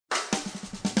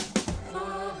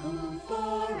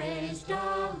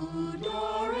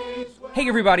Hey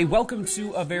everybody, welcome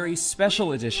to a very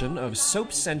special edition of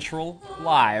Soap Central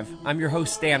Live. I'm your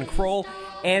host, Dan Kroll,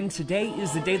 and today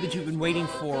is the day that you've been waiting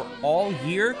for all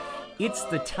year. It's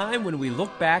the time when we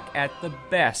look back at the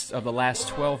best of the last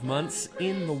 12 months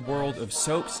in the world of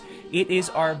soaps. It is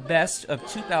our best of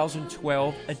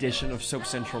 2012 edition of Soap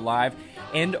Central Live,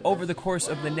 and over the course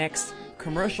of the next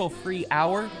commercial-free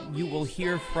hour, you will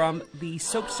hear from the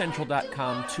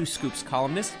SoapCentral.com Two Scoops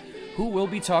columnists, who will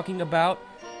be talking about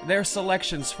their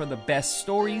selections for the best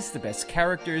stories, the best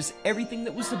characters, everything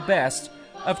that was the best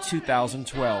of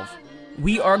 2012.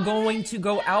 We are going to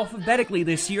go alphabetically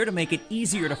this year to make it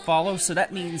easier to follow, so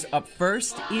that means up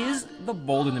first is The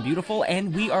Bold and the Beautiful,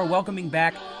 and we are welcoming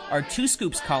back our Two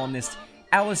Scoops columnist,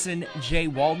 Allison J.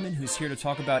 Waldman, who's here to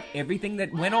talk about everything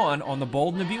that went on The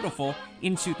Bold and the Beautiful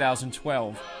in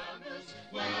 2012.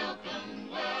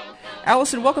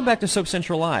 Allison, welcome back to Soap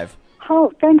Central Live.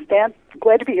 Oh, thanks, Dan.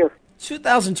 Glad to be here.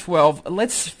 2012,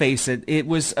 let's face it, it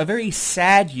was a very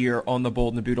sad year on The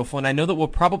Bold and the Beautiful, and I know that we'll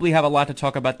probably have a lot to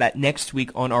talk about that next week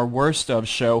on our Worst Of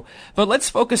show, but let's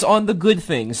focus on the good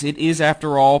things. It is,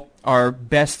 after all, our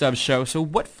Best Of show. So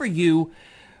what for you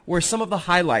were some of the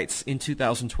highlights in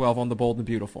 2012 on The Bold and the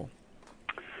Beautiful?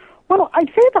 Well, I'd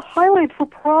say the highlights were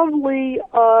probably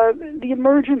the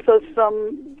emergence of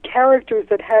some characters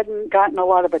that hadn't gotten a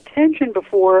lot of attention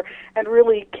before and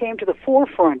really came to the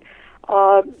forefront.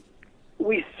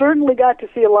 We certainly got to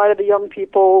see a lot of the young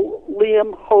people,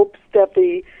 Liam, Hope,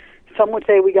 Steffi. Some would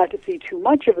say we got to see too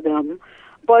much of them.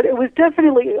 But it was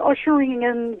definitely ushering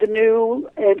in the new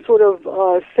and sort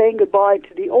of saying goodbye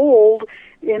to the old,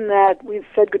 in that we've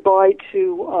said goodbye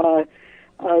to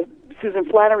Susan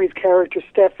Flannery's character,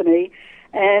 Stephanie,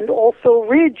 and also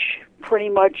Ridge, pretty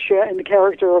much in the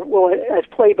character, as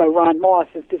played by Ron Moss,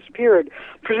 has disappeared.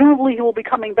 Presumably he will be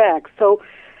coming back. So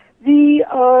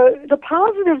the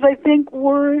positives, I think,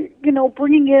 were,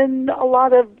 bringing in a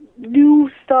lot of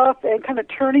new stuff and kind of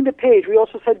turning the page. We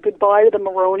also said goodbye to the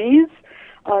Maronis,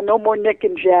 no more Nick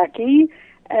and Jackie,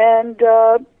 and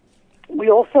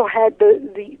we also had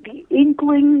the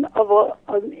inkling of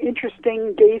an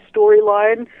interesting gay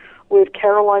storyline with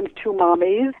Caroline's two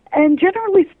mommies. And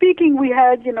generally speaking, we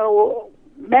had,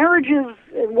 marriages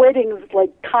and weddings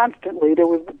like constantly. There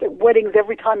were weddings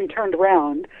every time you turned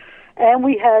around. And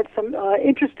we had some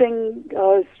interesting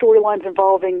storylines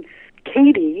involving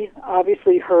Katie,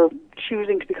 obviously her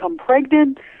choosing to become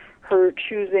pregnant, her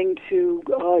choosing to,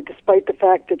 despite the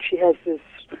fact that she has this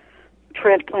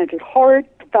transplanted heart,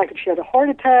 the fact that she had a heart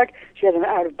attack, she had an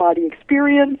out-of-body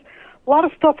experience. A lot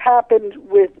of stuff happened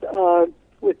with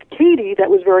Katie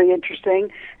that was very interesting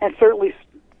and certainly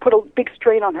put a big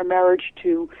strain on her marriage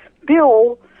to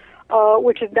Bill,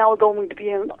 which is now going to be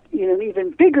an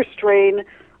even bigger strain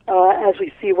as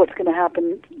we see what's going to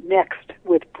happen next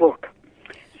with Brooke.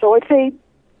 So I'd say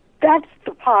that's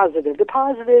the positive. The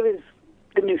positive is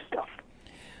the new stuff.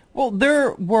 Well,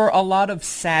 there were a lot of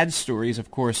sad stories,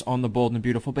 of course, on The Bold and the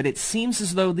Beautiful, but it seems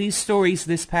as though these stories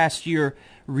this past year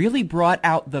really brought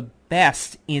out the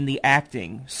best in the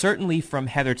acting, certainly from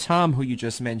Heather Tom, who you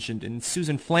just mentioned, and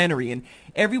Susan Flannery, and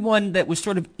everyone that was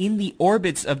sort of in the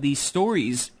orbits of these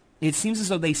stories. It seems as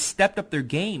though they stepped up their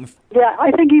game. Yeah, I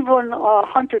think even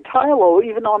Hunter Tylo,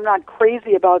 even though I'm not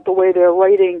crazy about the way they're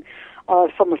writing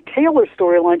some of Taylor's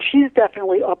storyline, she's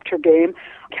definitely upped her game.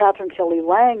 Catherine Kelly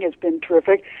Lang has been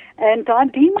terrific, and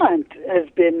Don Diamont has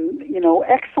been,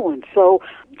 excellent. So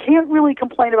can't really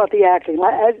complain about the acting.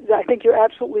 I think you're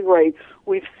absolutely right.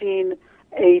 We've seen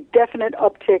a definite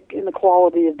uptick in the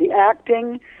quality of the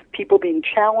acting, people being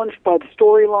challenged by the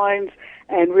storylines,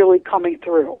 and really coming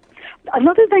through.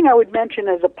 Another thing I would mention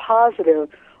as a positive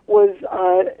was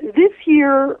this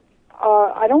year,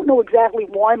 I don't know exactly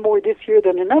why more this year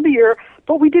than another year,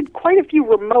 but we did quite a few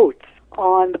remotes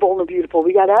on The Bold and the Beautiful.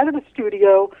 We got out of the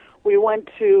studio. We went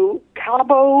to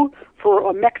Cabo for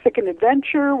a Mexican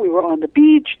adventure. We were on the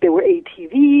beach. There were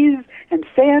ATVs and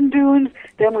sand dunes.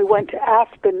 Then we went to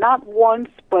Aspen not once,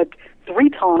 but 3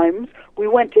 times. We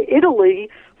went to Italy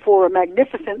for a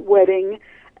magnificent wedding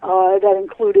that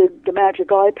included the magic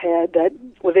iPad that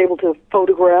was able to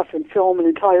photograph and film an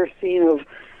entire scene of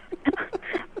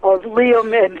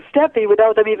Liam and Steffi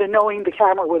without them even knowing the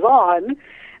camera was on.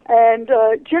 And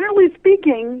generally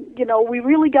speaking, we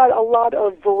really got a lot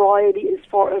of variety as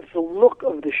far as the look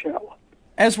of the show.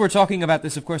 As we're talking about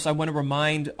this, of course, I want to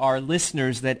remind our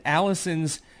listeners that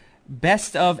Allison's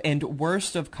Best of and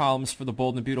Worst of columns for The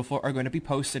Bold and the Beautiful are going to be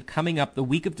posted coming up the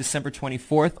week of December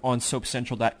 24th on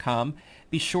SoapCentral.com.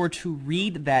 Be sure to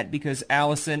read that because,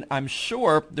 Allison, I'm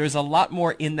sure there's a lot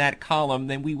more in that column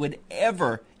than we would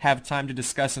ever have time to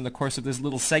discuss in the course of this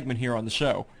little segment here on the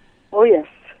show. Oh, yes.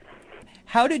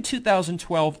 how did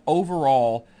 2012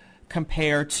 overall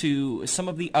compare to some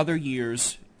of the other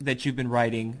years that you've been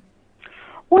writing?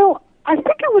 Well, I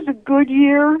think it was a good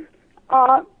year.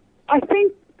 I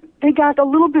think they got a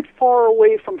little bit far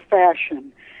away from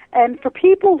fashion. And for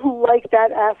people who like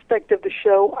that aspect of the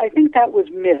show, I think that was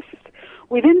missed.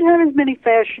 We didn't have as many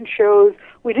fashion shows.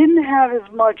 We didn't have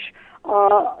as much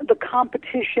the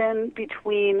competition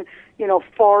between,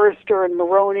 Forrester and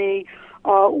Maroney.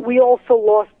 We also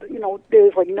lost,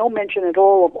 there's like no mention at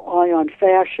all of Eye on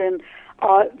Fashion.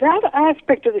 That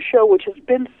aspect of the show, which has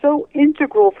been so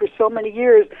integral for so many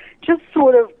years, just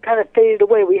sort of kind of faded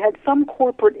away. We had some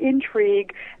corporate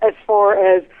intrigue as far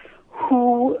as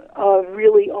who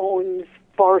really owns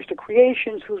Forrester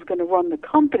Creations, who's going to run the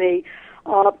company.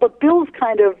 But Bill's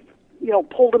kind of,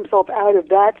 pulled himself out of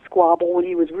that squabble when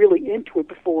he was really into it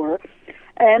before.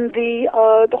 And the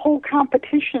whole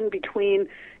competition between,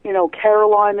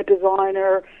 Caroline the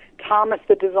designer, Thomas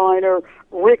the designer,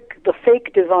 Rick the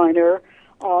fake designer,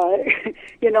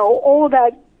 all of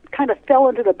that kind of fell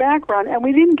into the background, and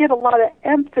we didn't get a lot of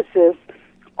emphasis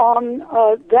on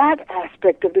that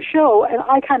aspect of the show, and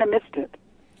I kind of missed it.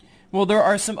 Well, there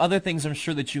are some other things I'm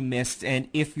sure that you missed, and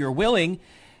if you're willing,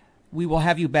 we will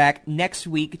have you back next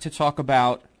week to talk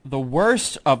about the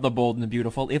worst of The Bold and the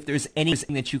Beautiful, if there's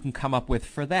anything that you can come up with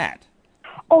for that.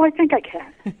 Oh, I think I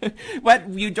can. But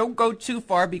you don't go too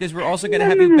far, because we're also going to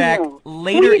have you back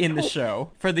later in the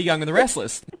show for The Young and the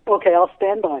Restless. Okay, I'll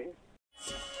stand by.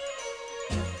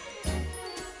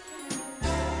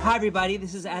 Hi, everybody.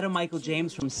 This is Adam Michael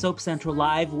James from Soap Central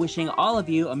Live, wishing all of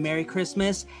you a Merry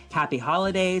Christmas, Happy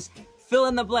Holidays, fill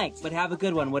in the blank, but have a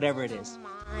good one, whatever it is.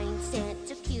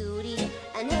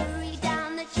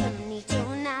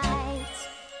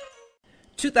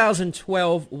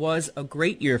 2012 was a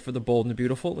great year for The Bold and the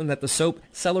Beautiful, in that the soap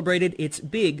celebrated its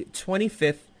big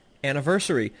 25th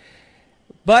anniversary.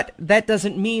 But that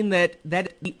doesn't mean that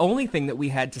that's the only thing that we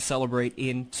had to celebrate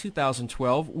in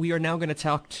 2012. We are now going to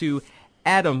talk to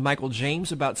Adam Michael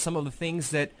James about some of the things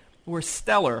that were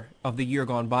stellar of the year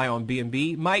gone by on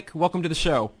B&B. Mike, welcome to the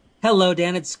show. Hello,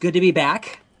 Dan. It's good to be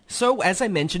back. So, as I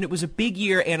mentioned, it was a big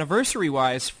year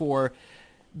anniversary-wise for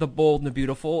The Bold and the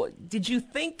Beautiful. Did you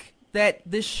think that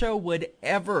this show would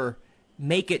ever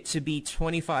make it to be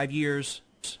 25 years?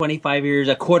 25 years,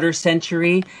 a quarter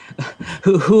century.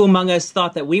 Who among us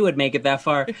thought that we would make it that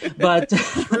far? But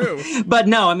True. But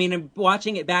no, I mean,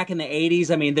 watching it back in the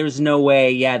 80s, I mean, there's no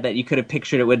way, that you could have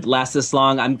pictured it would last this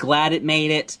long. I'm glad it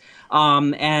made it.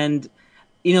 And,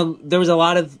 there was a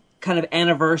lot of kind of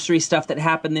anniversary stuff that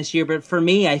happened this year. But for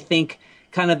me, I think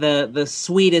kind of the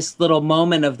sweetest little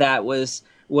moment of that was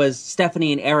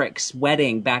Stephanie and Eric's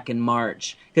wedding back in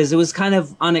March, because it was kind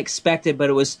of unexpected, but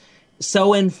it was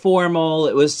so informal.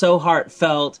 It was so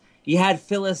heartfelt. You had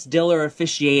Phyllis Diller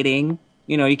officiating.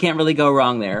 You can't really go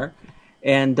wrong there.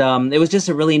 And it was just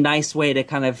a really nice way to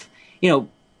kind of,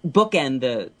 bookend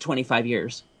the 25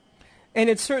 years. And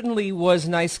it certainly was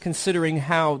nice, considering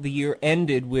how the year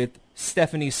ended with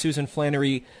Stephanie Susan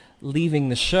Flannery leaving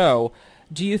the show.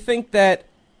 Do you think that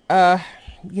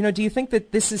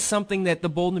this is something that The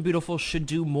Bold and the Beautiful should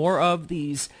do more of,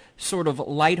 these sort of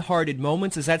lighthearted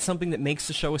moments? Is that something that makes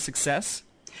the show a success?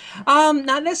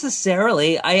 Not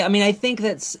necessarily. I mean, I think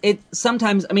that's it.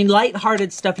 Sometimes, I mean,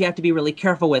 lighthearted stuff you have to be really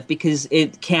careful with, because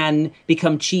it can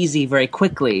become cheesy very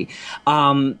quickly.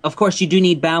 Of course, you do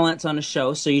need balance on a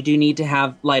show, so you do need to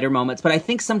have lighter moments. But I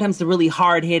think sometimes the really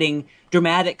hard-hitting,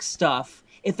 dramatic stuff,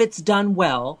 if it's done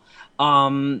well,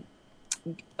 can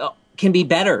be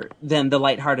better than the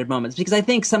lighthearted moments, because I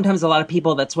think sometimes a lot of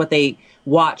people, that's what they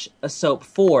watch a soap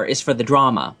for, is for the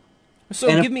drama. So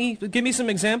give me some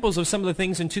examples of some of the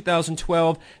things in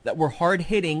 2012 that were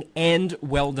hard-hitting and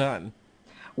well done.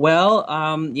 Well,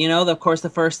 of course, the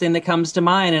first thing that comes to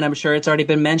mind, and I'm sure it's already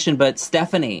been mentioned, but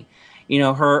Stephanie,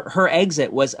 her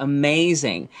exit was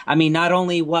amazing. I mean, not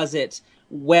only was it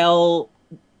well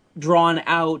drawn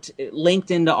out,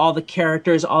 linked into all the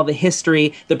characters, all the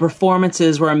history, the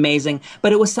performances were amazing,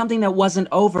 but it was something that wasn't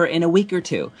over in a week or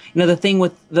two. The thing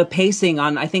with the pacing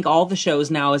on, I think, all the shows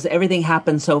now is everything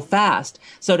happens so fast.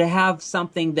 So to have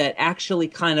something that actually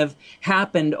kind of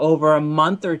happened over a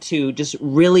month or two, just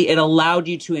really, it allowed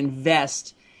you to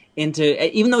invest into,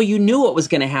 even though you knew what was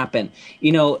going to happen,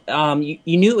 you knew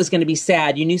it was going to be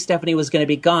sad, you knew Stephanie was going to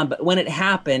be gone, but when it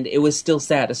happened, it was still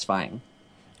satisfying.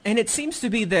 And it seems to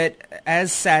be that,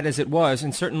 as sad as it was,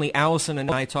 and certainly Allison and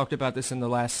I talked about this in the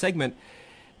last segment,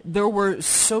 there were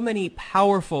so many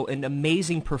powerful and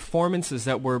amazing performances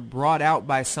that were brought out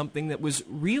by something that was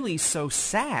really so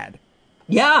sad.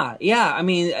 Yeah, yeah. I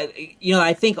mean,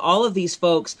 I think all of these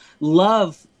folks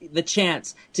love the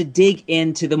chance to dig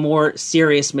into the more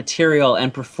serious material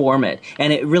and perform it.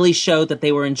 And it really showed that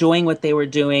they were enjoying what they were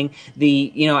doing.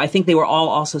 I think they were all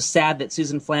also sad that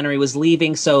Susan Flannery was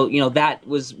leaving. So, that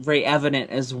was very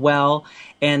evident as well.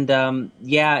 And,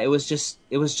 it was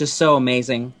just so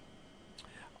amazing.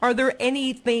 Are there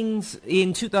any things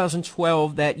in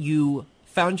 2012 that you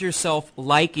found yourself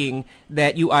liking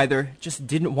that you either just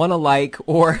didn't want to like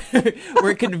or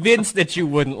were convinced that you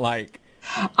wouldn't like?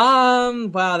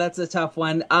 Wow, that's a tough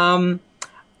one.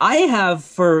 I have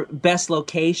for best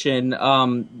location,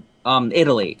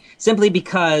 Italy, simply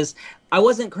because I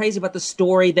wasn't crazy about the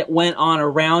story that went on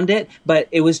around it, but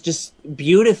it was just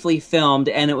beautifully filmed,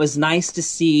 and it was nice to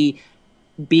see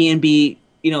B&B,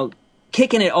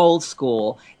 kicking it old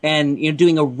school and,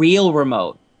 doing a real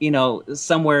remote,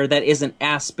 somewhere that isn't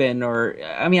Aspen or,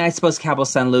 I suppose Cabo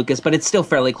San Lucas, but it's still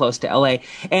fairly close to LA.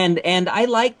 And I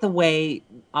like the way,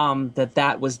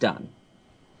 that was done.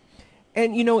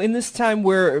 And, in this time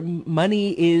where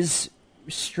money is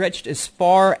stretched as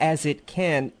far as it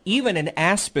can, even an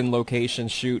Aspen location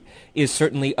shoot is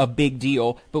certainly a big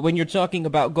deal. But when you're talking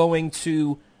about going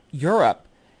to Europe,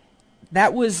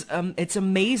 that was, it's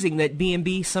amazing that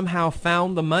B&B somehow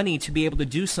found the money to be able to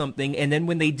do something. And then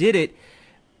when they did it,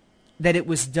 that it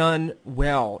was done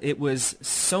well. It was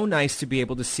so nice to be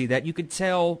able to see that. You could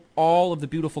tell all of the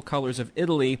beautiful colors of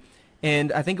Italy,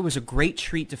 and I think it was a great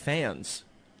treat to fans.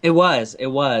 It was.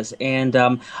 And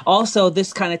also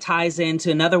this kind of ties into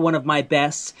another one of my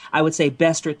best, I would say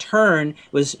best return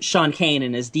was Sean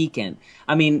Kanan as Deacon.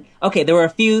 I mean, okay, there were a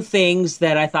few things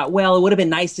that I thought, well, it would have been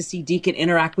nice to see Deacon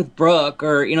interact with Brooke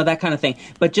or, that kind of thing.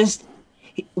 But just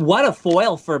what a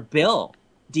foil for Bill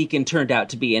Deacon turned out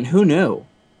to be, and who knew?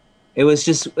 It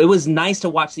was nice to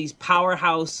watch these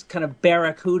powerhouse kind of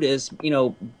barracudas,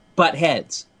 butt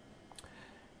heads.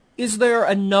 Is there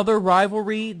another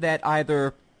rivalry that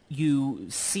either you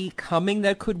see coming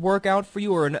that could work out for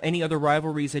you, or any other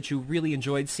rivalries that you really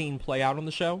enjoyed seeing play out on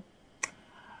the show?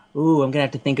 Ooh, I'm going to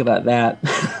have to think about that.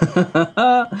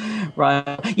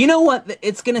 Right. You know what?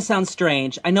 It's going to sound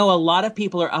strange. I know a lot of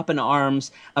people are up in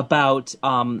arms about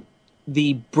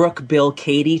the Brooke, Bill,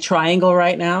 Katie triangle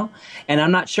right now, and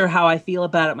I'm not sure how I feel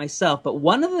about it myself, but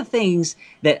one of the things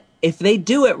that, if they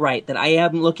do it right, that I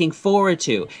am looking forward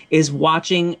to is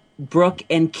watching Brooke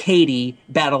and Katie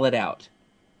battle it out.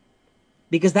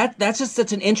 Because that's just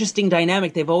such an interesting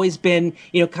dynamic. They've always been,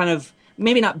 kind of,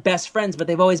 maybe not best friends, but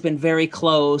they've always been very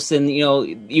close, and,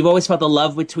 you've always felt the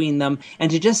love between them, and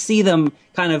to just see them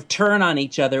kind of turn on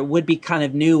each other would be kind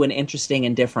of new and interesting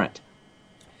and different.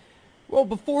 Well,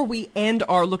 before we end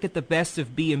our look at the best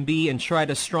of B&B and try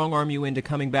to strong-arm you into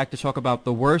coming back to talk about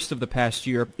the worst of the past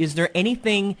year, is there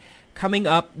anything coming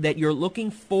up that you're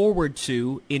looking forward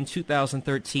to in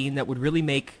 2013 that would really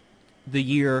make the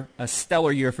year a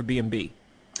stellar year for B&B?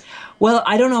 Well,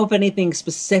 I don't know of anything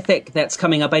specific that's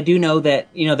coming up. I do know that,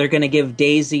 they're going to give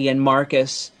Daisy and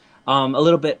Marcus a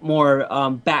little bit more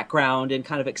background and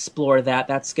kind of explore that.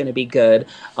 That's going to be good.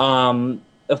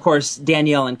 Of course,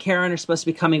 Danielle and Karen are supposed to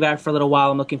be coming back for a little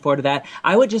while. I'm looking forward to that.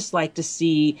 I would just like to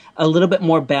see a little bit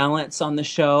more balance on the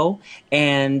show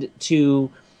and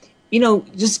to,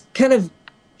 just kind of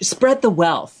spread the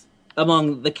wealth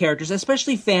among the characters,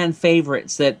 especially fan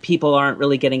favorites that people aren't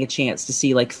really getting a chance to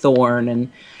see, like Thorne. And,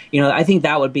 I think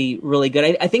that would be really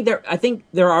good. I think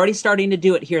they're already starting to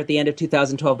do it here at the end of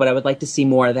 2012, but I would like to see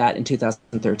more of that in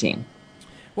 2013.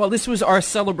 Well, this was our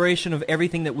celebration of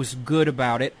everything that was good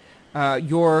about it.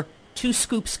 Your Two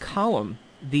Scoops column,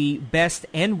 the best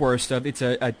and worst of, it's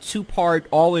a two-part,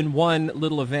 all-in-one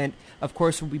little event, of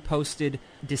course, will be posted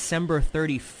December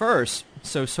 31st,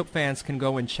 so Soap fans can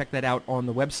go and check that out on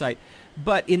the website.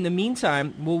 But in the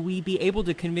meantime, will we be able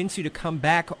to convince you to come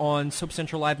back on Soap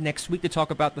Central Live next week to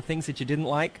talk about the things that you didn't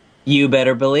like? You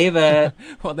better believe it.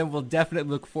 Well, then we'll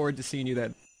definitely look forward to seeing you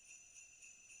then.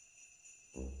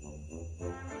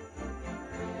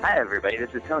 Hi, everybody.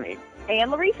 This is Tony. And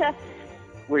Larissa.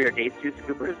 We're your Days 2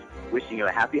 Scoopers, wishing you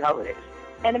a happy holidays.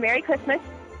 And a Merry Christmas.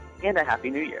 And a Happy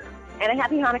New Year. And a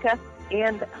Happy Hanukkah.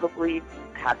 And hopefully,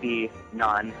 happy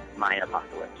non-Mayan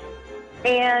apocalypse.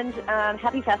 And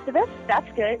Happy Festivus.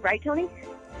 That's good, right, Tony?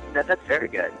 That's very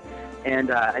good.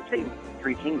 And I'd say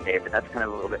Three Kings Day, but that's kind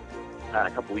of a little bit, a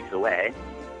couple weeks away.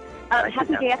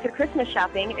 Happy Day After Christmas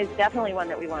shopping is definitely one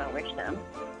that we want to wish them.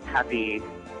 Happy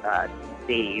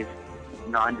Days,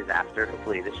 non-disaster.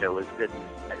 Hopefully the show was good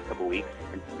the next couple weeks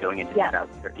and going into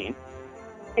 2013.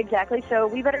 Exactly. So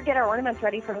we better get our ornaments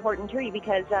ready for the Horton tree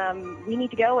because we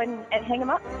need to go and hang them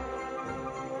up.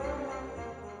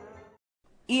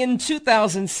 In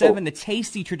 2007, a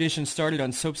tasty tradition started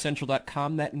on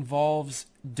SoapCentral.com that involves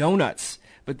donuts.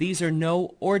 But these are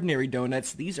no ordinary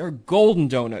donuts. These are golden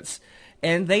donuts.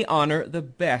 And they honor the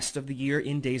best of the year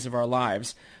in Days of Our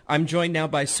Lives. I'm joined now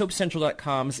by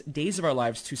SoapCentral.com's Days of Our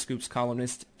Lives 2 Scoops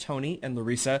columnists Tony and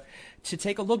Larissa to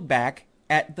take a look back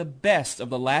at the best of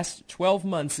the last 12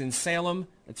 months in Salem.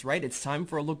 That's right, it's time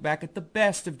for a look back at the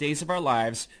best of Days of Our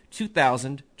Lives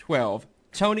 2012.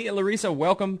 Tony and Larissa,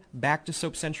 welcome back to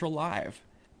Soap Central Live.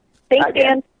 Thanks,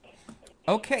 Dan.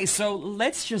 Okay, so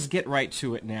let's just get right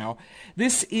to it now.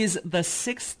 This is the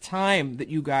sixth time that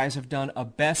you guys have done a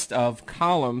best of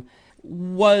column.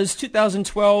 Was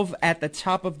 2012 at the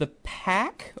top of the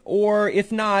pack? Or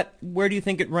if not, where do you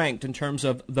think it ranked in terms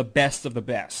of the best of the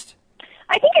best?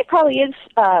 I think it probably is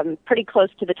pretty close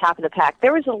to the top of the pack.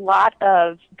 There was a lot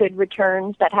of good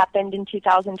returns that happened in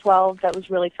 2012 that was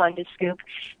really fun to scoop.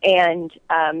 And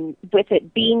with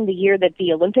it being the year that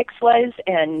the Olympics was,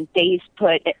 and Days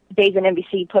and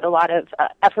NBC put a lot of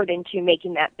effort into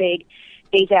making that big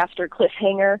Days After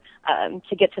cliffhanger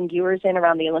to get some viewers in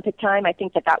around the Olympic time, I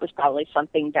think that was probably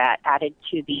something that added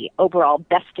to the overall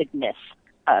bestedness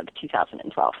of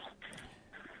 2012.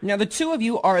 Now, the two of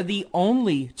you are the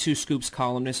only Two Scoops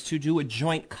columnists to do a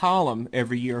joint column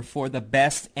every year for the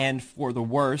best and for the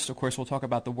worst. Of course, we'll talk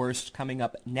about the worst coming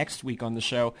up next week on the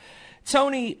show.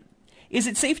 Tony, is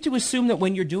it safe to assume that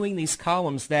when you're doing these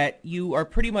columns that you are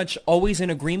pretty much always in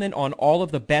agreement on all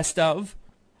of the best of?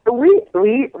 We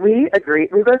agree.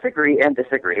 We both agree and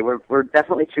disagree. We're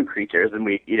definitely two creatures, and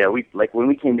we like when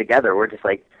we came together, we're just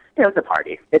like, it's a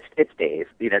party. It's Days.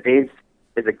 Days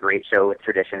is a great show with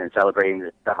tradition and celebrating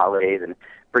the holidays and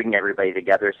bringing everybody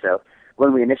together. So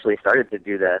when we initially started to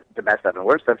do the best of and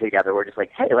worst of together, we're just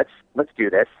like, hey, let's do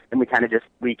this, and we kind of just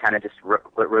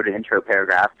wrote an intro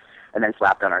paragraph and then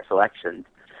slapped on our selections.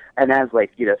 And as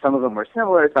some of them were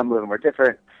similar, some of them were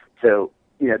different. So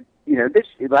this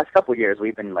last couple of years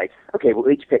we've been like, okay, we'll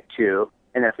each pick two,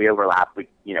 and then if we overlap, we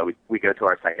go to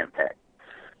our second pick.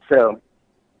 So.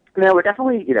 We're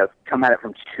definitely, come at it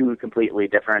from two completely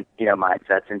different,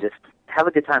 mindsets and just have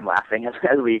a good time laughing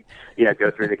as we, go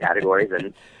through the categories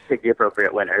and pick the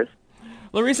appropriate winners.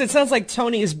 Larissa, it sounds like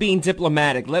Tony is being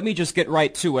diplomatic. Let me just get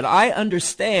right to it. I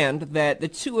understand that the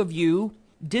two of you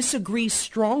disagree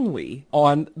strongly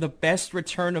on the best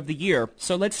return of the year.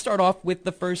 So let's start off with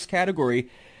the first category.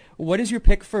 What is your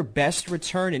pick for best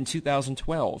return in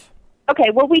 2012? Okay,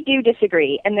 well, we do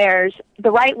disagree, and there's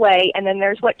the right way, and then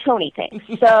there's what Tony thinks.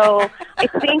 So I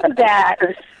think that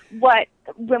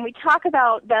when we talk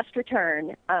about best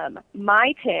return,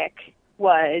 my pick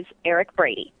was Eric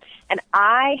Brady, and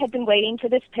I had been waiting for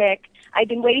this pick. I'd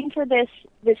been waiting for this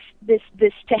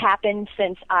to happen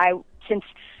since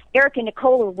Eric and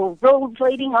Nicole were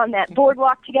rollerblading on that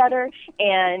boardwalk together,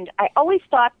 and I always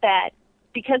thought that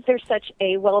because there's such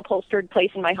a well-upholstered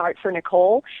place in my heart for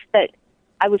Nicole that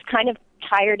I was kind of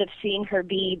tired of seeing her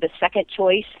be the second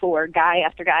choice for guy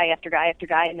after guy after guy after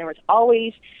guy, and there was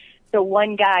always the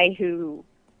one guy who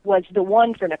was the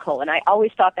one for Nicole, and I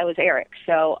always thought that was Eric.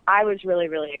 So I was really,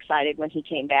 really excited when he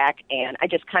came back, and I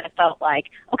just kind of felt like,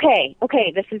 okay,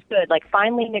 this is good. Like,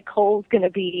 finally Nicole's going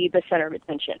to be the center of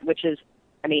attention, which is,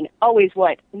 always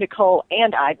what Nicole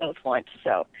and I both want.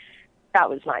 So that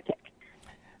was my pick.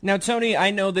 Now, Tony,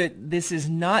 I know that this is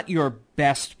not your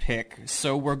best pick,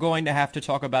 so we're going to have to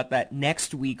talk about that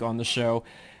next week on the show.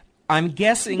 I'm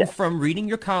guessing from reading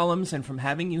your columns and from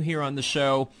having you here on the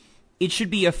show, it should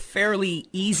be a fairly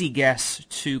easy guess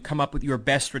to come up with your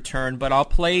best return, but I'll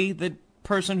play the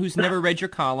person who's never read your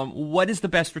column. What is the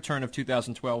best return of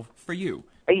 2012 for you?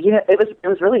 It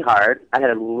was really hard. I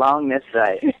had a long list.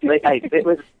 It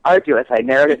was arduous. I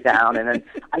narrowed it down, and then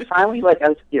I finally I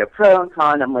was pro and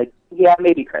con. I'm like, yeah,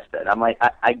 maybe Kristen. I'm like,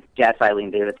 I guess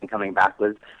Eileen Davidson coming back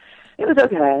was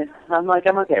okay. I'm like,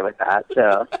 I'm okay with that.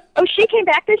 So. Oh, she came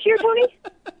back this year, Tony?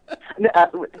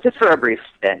 Just for a brief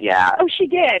stint, yeah. Oh, she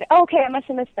did. Oh, okay, I must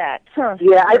have missed that. Huh.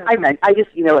 Yeah, I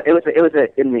it was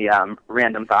in the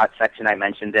random thoughts section. I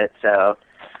mentioned it, so.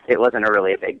 It wasn't a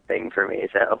really big thing for me,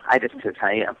 so I just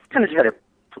kind of try to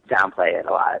downplay it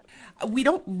a lot. We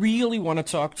don't really want to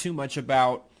talk too much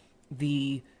about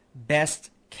the best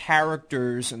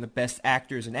characters and the best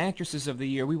actors and actresses of the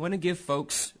year. We want to give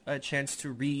folks a chance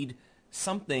to read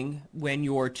something when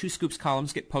your Two Scoops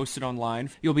columns get posted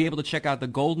online. You'll be able to check out the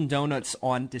Golden Donuts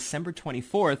on December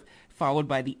 24th, followed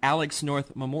by the Alex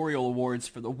North Memorial Awards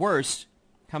for the worst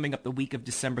coming up the week of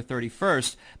December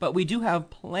 31st. But we do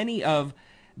have plenty of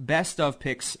best of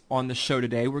picks on the show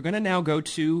today. We're going to now go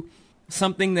to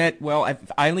something that, well, if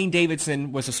Eileen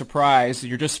Davidson was a surprise,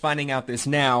 you're just finding out this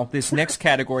now. This next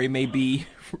category may be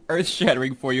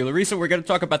earth-shattering for you. Larissa, we're going to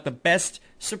talk about the best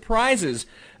surprises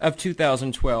of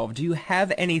 2012. Do you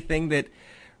have anything that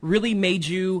really made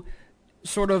you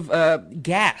sort of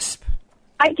gasp?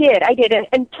 I did.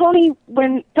 And Tony,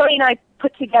 when Tony and I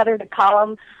put together the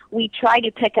column, we try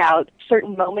to pick out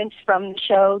certain moments from the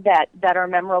show that are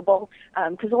memorable,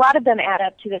 because a lot of them add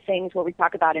up to the things where we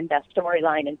talk about in best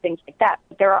storyline and things like that.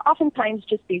 But there are oftentimes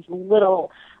just these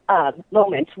little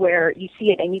moments where you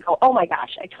see it and you go, oh my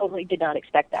gosh, I totally did not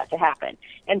expect that to happen.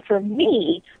 And for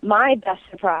me, my best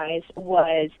surprise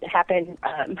happened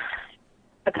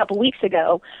a couple weeks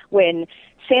ago when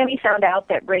Sammy found out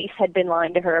that Rafe had been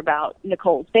lying to her about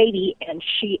Nicole's baby, and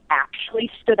she actually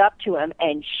stood up to him,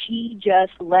 and she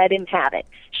just let him have it.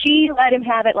 She let him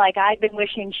have it like I've been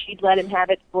wishing she'd let him have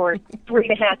it for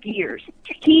 3.5 years.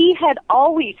 He had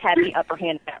always had the upper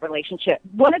hand in that relationship.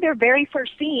 One of their very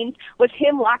first scenes was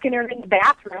him locking her in the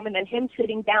bathroom and then him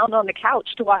sitting down on the couch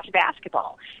to watch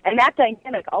basketball. And that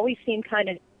dynamic always seemed kind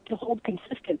of to hold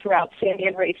consistent throughout Sammy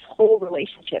and Rafe's whole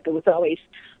relationship. It was always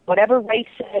whatever Rafe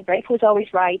said, Rafe was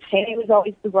always right, Sammy was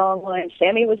always the wrong one,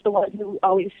 Sammy was the one who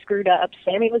always screwed up,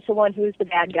 Sammy was the one who was the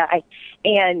bad guy.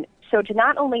 And so to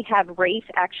not only have Rafe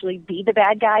actually be the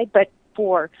bad guy, but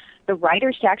for the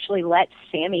writers to actually let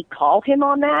Sammy call him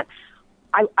on that,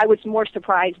 I was more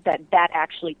surprised that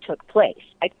actually took place.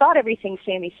 I thought everything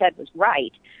Sammy said was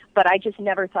right, but I just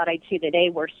never thought I'd see the day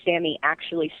where Sammy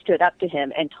actually stood up to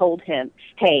him and told him,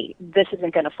 hey, this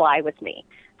isn't going to fly with me.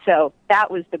 So that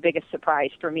was the biggest surprise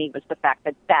for me, was the fact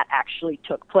that actually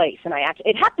took place. And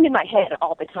it happened in my head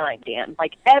all the time, Dan.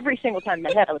 Like every single time in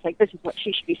my head, I was like, this is what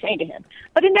she should be saying to him.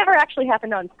 But it never actually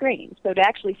happened on screen. So to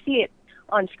actually see it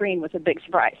on screen was a big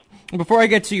surprise. Before I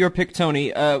get to your pick,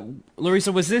 Tony,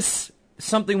 Larissa, was this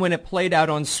something when it played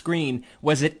out on screen?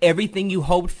 Was it everything you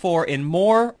hoped for and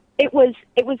more? It was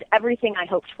everything I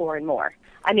hoped for and more.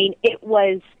 I mean, it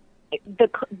was the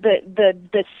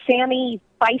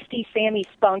feisty Sammy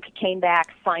spunk came back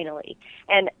finally.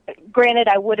 And granted,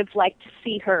 I would have liked to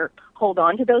see her hold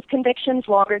on to those convictions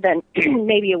longer than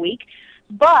maybe a week.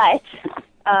 But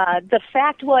the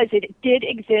fact was, it did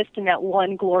exist in that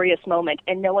one glorious moment,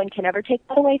 and no one can ever take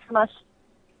that away from us.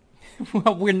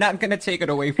 Well, we're not going to take it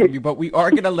away from you, but we are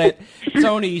going to let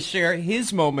Tony share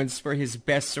his moments for his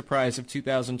best surprise of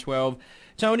 2012.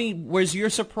 Tony, was your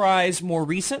surprise more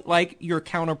recent, like your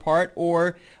counterpart,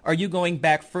 or are you going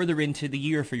back further into the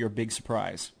year for your big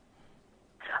surprise?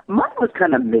 Mine was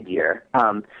kind of mid-year.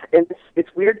 And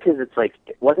it's weird because it's like,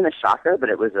 it wasn't a shocker, but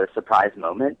it was a surprise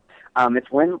moment.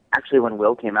 It's when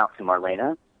Will came out to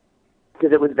Marlena.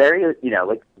 Because it was very,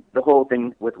 like the whole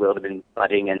thing with Will had been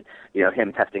budding and,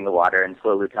 him testing the water and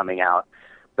slowly coming out.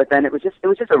 But then it was just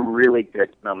a really good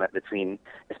moment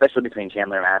especially between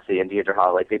Chandler Massey and Deirdre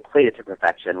Hall. Like they played it to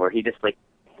perfection, where he just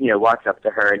walks up to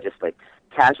her and just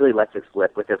casually lets it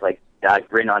slip with his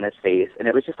grin on his face. And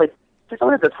it was just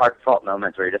one of those heartfelt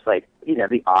moments where you're just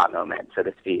the awe moment, so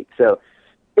to speak. So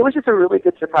it was just a really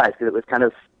good surprise, because it was kind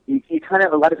of, you kind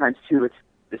of, a lot of times too, it's,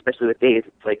 especially with Days,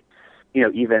 it's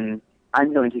even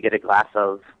I'm going to get a glass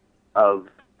of,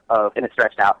 and it's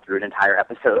stretched out through an entire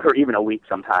episode or even a week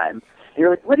sometime. And you're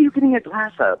like, what are you getting a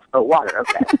glass of? Oh, water,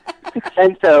 okay.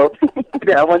 And so,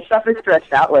 when stuff is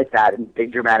stretched out like that and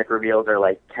big dramatic reveals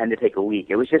are tend to take a week,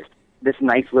 it was just this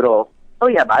nice little, oh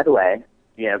yeah, by the way,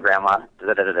 grandma,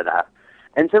 da-da-da-da-da.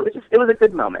 And so it was a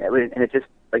good moment. And it just,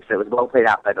 like I said, it was well played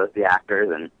out by both the actors,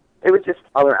 and it was just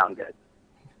all around good.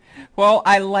 Well,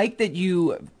 I like that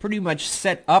you pretty much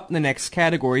set up the next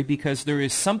category, because there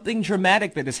is something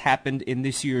dramatic that has happened in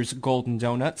this year's Golden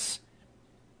Donuts.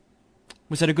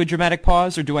 Was that a good dramatic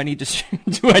pause, or do I need to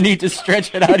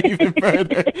stretch it out even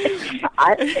further?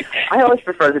 I always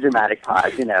prefer the dramatic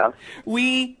pause,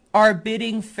 We are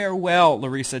bidding farewell,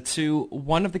 Larissa, to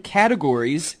one of the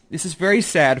categories. This is very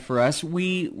sad for us.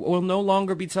 We will no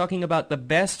longer be talking about the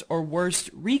best or worst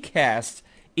recast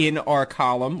in our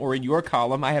column, or in your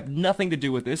column. I have nothing to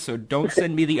do with this, so don't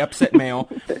send me the upset mail.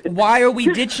 Why are we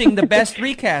ditching the best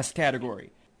recast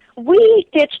category? We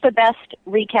ditched the best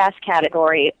recast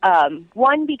category.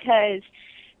 One, because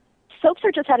soaps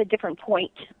are just at a different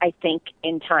point, I think,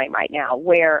 in time right now,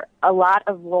 where a lot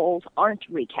of roles aren't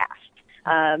recast.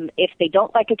 If they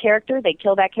don't like a character, they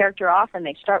kill that character off and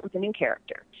they start with a new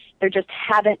character. There just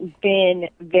haven't been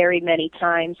very many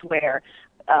times where,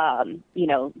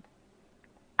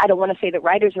 I don't want to say that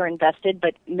writers are invested,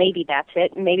 but maybe that's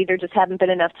it. Maybe there just haven't been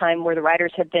enough time where the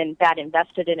writers have been that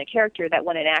invested in a character that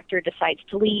when an actor decides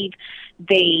to leave,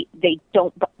 they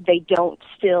don't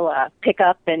still pick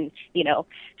up and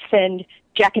send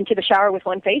Jack into the shower with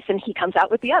one face and he comes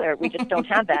out with the other. We just don't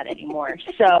have that anymore.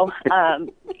 So,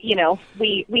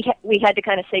 we had to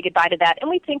kind of say goodbye to that. And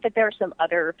we think that there are some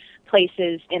other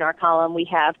places in our column. We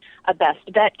have a best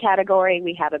vet category.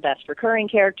 We have a best recurring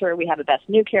character. We have a best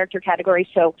new character category.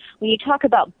 So when you talk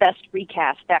about best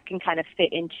recast, that can kind of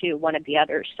fit into one of the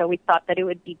others. So we thought that it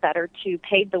would be better to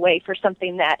pave the way for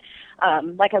something that,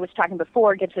 like I was talking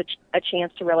before, gives a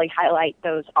chance to really highlight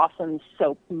those awesome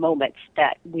soap moments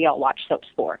that we all watch soaps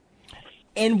for.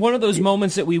 And one of those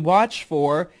moments that we watch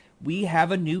for, we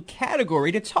have a new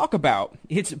category to talk about.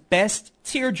 It's Best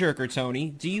Tearjerker, Tony.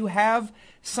 Do you have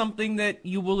something that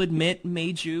you will admit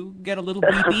made you get a little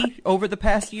weepy over the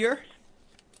past year?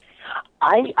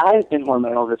 I've been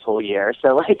hormonal this whole year,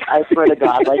 so I swear to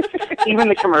God, even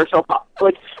the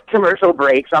commercial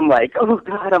breaks, I'm like, oh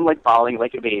God, I'm bawling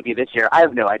like a baby this year. I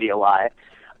have no idea why.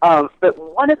 But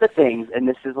one of the things, and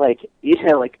this is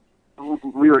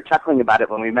we were chuckling about it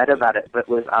when we met about it, but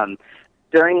was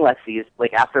during Lexi's,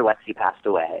 after Lexi passed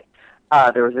away,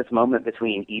 there was this moment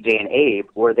between EJ and Abe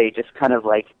where they just kind of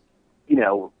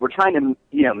were trying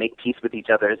to make peace with each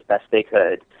other as best they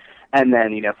could. And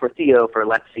then, for Theo, for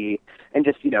Lexi, and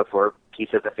just, for peace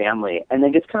of the family. And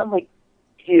then just kind of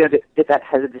did that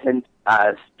hesitant,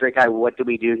 straight guy, what do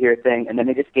we do here thing. And then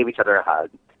they just gave each other a hug.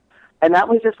 And that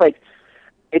was just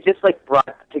it just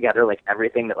brought together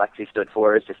everything that Lexi stood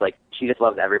for. Is just she just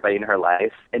loves everybody in her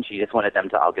life, and she just wanted them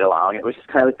to all get along. It was just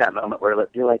kind of that moment where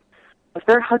you're like, if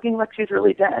they're hugging, Lexi's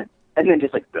really dead. And then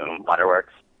just boom,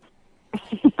 waterworks.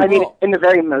 I mean, in the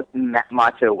very most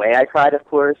macho way I cried, of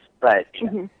course, but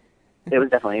it was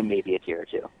definitely maybe a tear or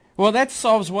two. Well, that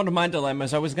solves one of my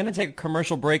dilemmas. I was going to take a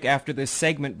commercial break after this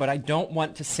segment, but I don't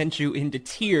want to send you into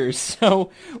tears. So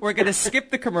we're going to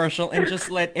skip the commercial and just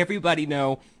let everybody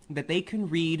know that they can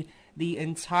read the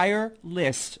entire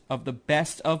list of the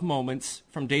best of moments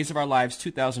from Days of Our Lives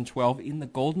 2012 in the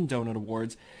Golden Donut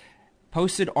Awards,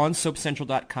 posted on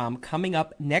SoapCentral.com. Coming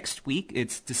up next week,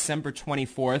 it's December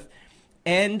 24th.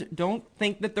 And don't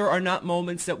think that there are not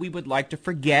moments that we would like to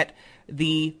forget.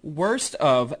 The worst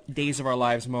of Days of Our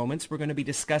Lives moments, we're going to be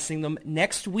discussing them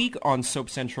next week on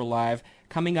Soap Central Live.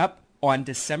 Coming up on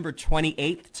December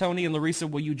 28th, Tony and Larissa,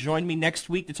 will you join me next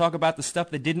week to talk about the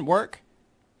stuff that didn't work?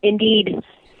 Indeed.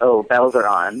 Oh, bells are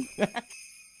on.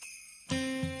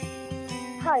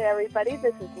 Hi, everybody.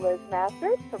 This is Liz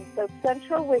Masters from Soap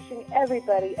Central, wishing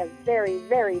everybody a very,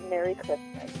 very Merry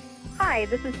Christmas. Hi,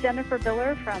 this is Jennifer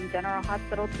Biller from General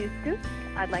Hospital 2 Scoops.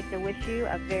 I'd like to wish you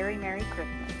a very Merry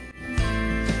Christmas.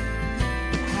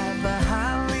 Have a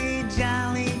holly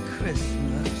jolly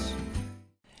Christmas.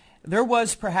 There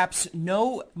was perhaps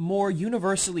no more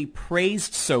universally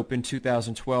praised soap in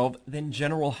 2012 than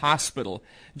General Hospital.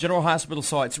 General Hospital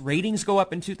saw its ratings go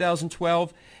up in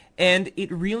 2012, and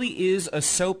it really is a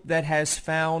soap that has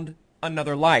found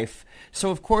another life.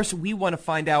 So, of course, we want to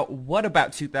find out what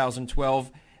about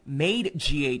 2012 made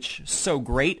GH so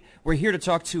great. We're here to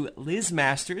talk to Liz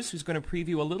Masters, who's going to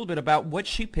preview a little bit about what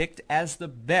she picked as the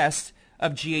best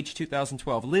of GH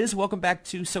 2012. Liz, welcome back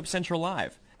to Soap Central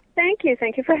Live. Thank you.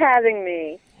 Thank you for having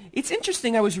me. It's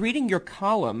interesting. I was reading your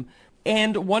column,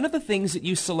 and one of the things that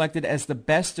you selected as the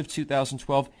best of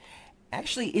 2012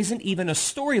 actually isn't even a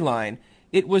storyline.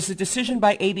 It was the decision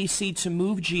by ABC to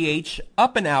move GH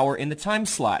up an hour in the time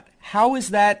slot. How is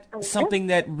that something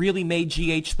that really made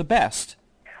GH the best?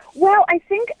 Well, I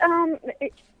think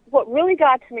what really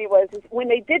got to me was when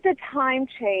they did the time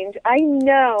change, I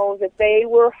know that they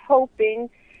were hoping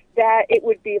that it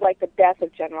would be like the death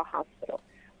of General Hospital.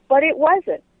 But it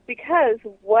wasn't, because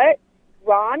what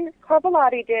Ron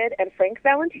Carbolati did and Frank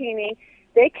Valentini,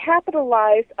 they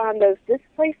capitalized on those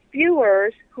displaced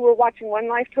viewers who were watching One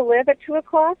Life to Live at 2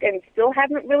 o'clock and still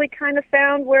hadn't really kind of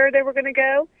found where they were going to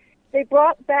go. They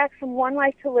brought back some One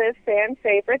Life to Live fan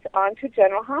favorites onto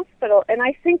General Hospital. And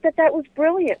I think that that was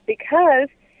brilliant, because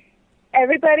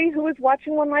everybody who was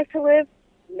watching One Life to Live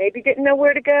maybe didn't know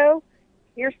where to go.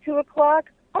 Here's 2 o'clock.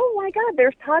 Oh, my God,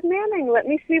 there's Todd Manning. Let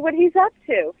me see what he's up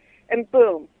to. And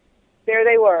boom, there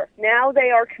they were. Now they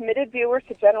are committed viewers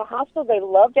to General Hospital. They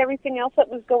loved everything else that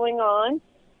was going on.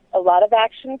 A lot of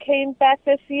action came back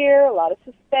this year, a lot of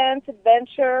suspense,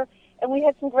 adventure, and we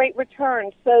had some great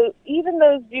returns. So even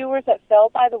those viewers that fell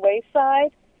by the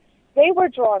wayside, they were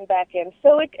drawn back in.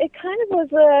 So it kind of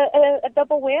was a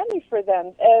double whammy for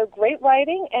them. Great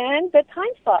writing, and the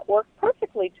time slot worked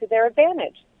perfectly to their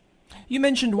advantage. You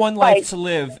mentioned One Life to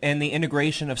Live and the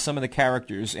integration of some of the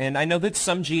characters, and I know that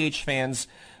some GH fans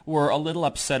were a little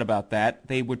upset about that.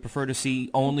 They would prefer to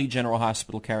see only General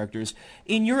Hospital characters.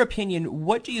 In your opinion,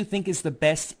 what do you think is the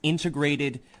best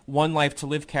integrated One Life to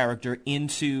Live character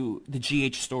into the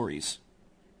GH stories?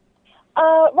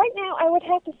 Right now, I would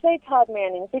have to say Todd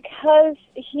Manning because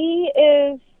he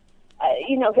is,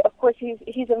 of course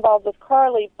he's involved with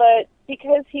Carly, but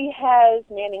because he has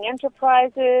Manning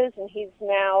Enterprises and he's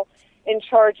now in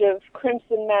charge of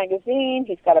Crimson Magazine,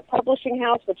 he's got a publishing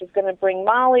house which is going to bring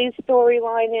Molly's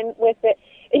storyline in with it.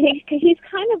 He's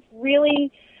kind of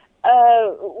really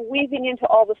weaving into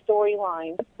all the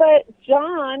storylines. But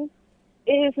John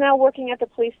is now working at the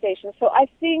police station. So I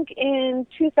think in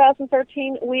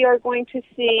 2013 we are going to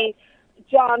see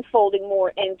John folding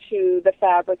more into the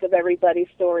fabric of everybody's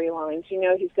storylines.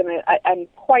 I'm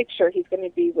quite sure he's going to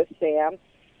be with Sam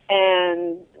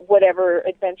and whatever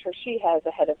adventure she has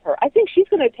ahead of her. I think she's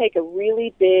going to take a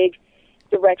really big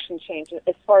direction change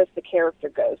as far as the character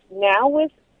goes. Now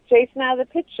with Jason out of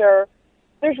the picture,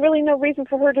 there's really no reason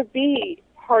for her to be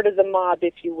part of the mob,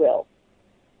 if you will.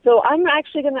 So I'm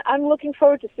looking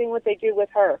forward to seeing what they do with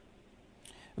her.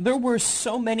 There were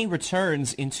so many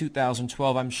returns in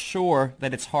 2012. I'm sure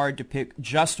that it's hard to pick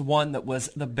just one that was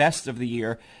the best of the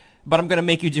year, but I'm going to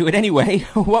make you do it anyway.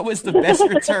 What was the best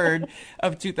return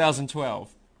of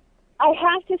 2012? I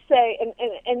have to say,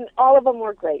 and all of them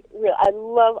were great. Real, I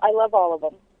love all of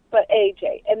them. But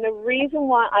AJ, and the reason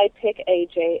why I pick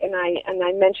AJ, and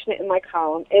I mention it in my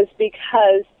column, is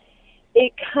because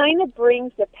it kind of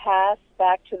brings the past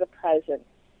back to the present.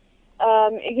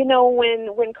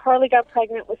 When Carly got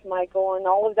pregnant with Michael and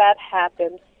all of that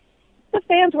happened, the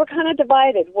fans were kind of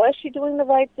divided. Was she doing the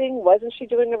right thing? Wasn't she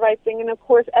doing the right thing? And, of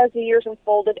course, as the years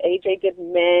unfolded, AJ did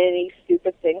many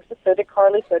stupid things. So did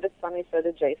Carly, so did Sonny, so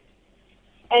did Jason.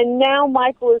 And now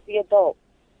Michael is the adult.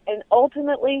 And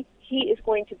ultimately, he is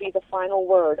going to be the final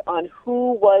word on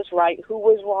who was right, who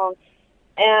was wrong.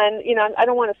 And, I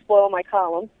don't want to spoil my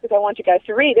column because I want you guys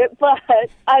to read it, but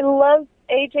I love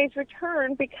AJ's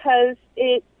return because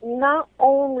it not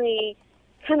only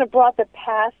kind of brought the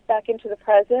past back into the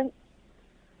present,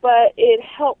 but it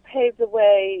helped pave the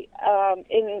way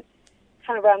in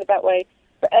kind of roundabout way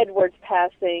for Edward's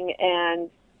passing. And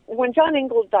when John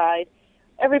Ingalls died,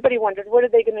 everybody wondered, what are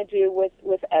they going to do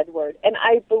with Edward? And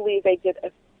I believe they did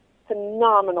a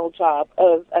phenomenal job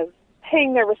of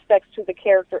paying their respects to the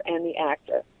character and the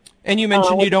actor. And you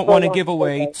mentioned you don't want to give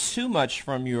away too much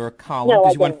from your column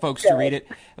because you want folks to read it.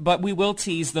 But we will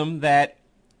tease them that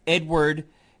Edward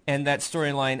and that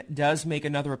storyline does make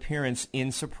another appearance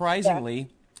in surprisingly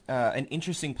an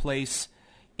interesting place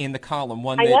in the column,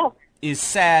 one that is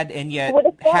sad and yet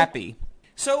happy.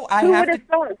 So I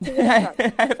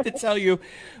have to tell you,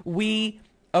 we,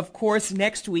 of course,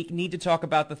 next week need to talk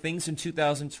about the things in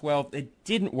 2012 that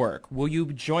didn't work. Will you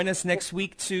join us next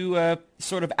week to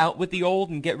sort of out with the old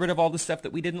and get rid of all the stuff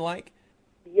that we didn't like?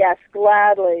 Yes,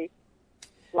 gladly.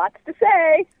 Lots to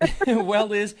say. Well,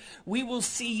 Liz, we will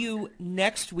see you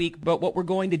next week, but what we're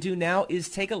going to do now is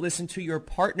take a listen to your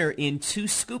partner in Two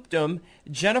Scoopdom.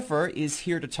 Jennifer is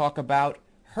here to talk about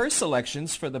her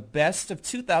selections for the best of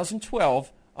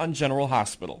 2012 on General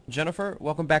Hospital. Jennifer,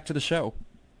 welcome back to the show.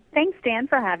 Thanks, Dan,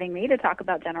 for having me to talk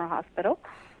about General Hospital.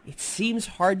 It seems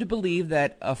hard to believe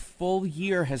that a full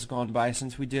year has gone by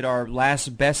since we did our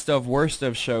last best of worst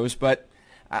of shows, but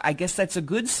I guess that's a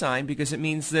good sign because it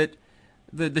means that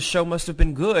the show must have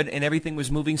been good and everything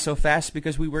was moving so fast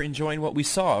because we were enjoying what we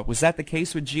saw. Was that the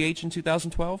case with GH in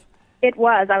 2012? It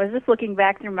was. I was just looking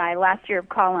back through my last year of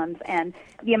columns, and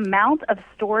the amount of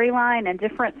storyline and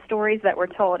different stories that were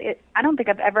told, I don't think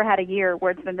I've ever had a year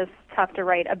where it's been this tough to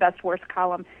write a best-worst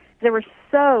column. There were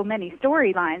so many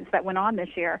storylines that went on this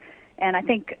year, and I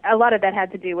think a lot of that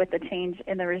had to do with the change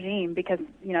in the regime because,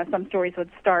 some stories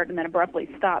would start and then abruptly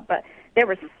stop, but there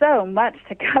was so much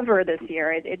to cover this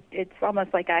year. It's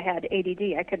almost like I had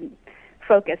ADD. I couldn't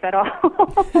focus at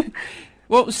all.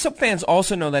 Well, some fans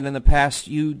also know that in the past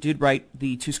you did write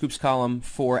the Two Scoops column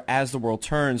for As the World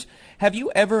Turns. Have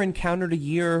you ever encountered a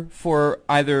year for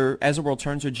either As the World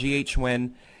Turns or GH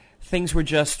when things were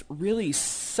just really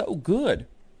so good?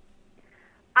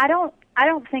 I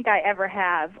don't think I ever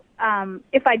have.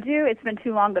 If I do, it's been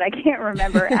too long that I can't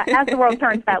remember. As the World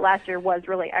Turns, that last year was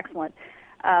really excellent.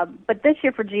 But this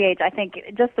year for GH, I think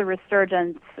just the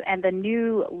resurgence and the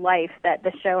new life that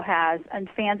the show has, and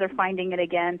fans are finding it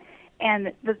again.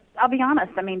 And I'll be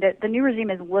honest, the new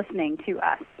regime is listening to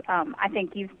us. I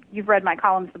think you've read my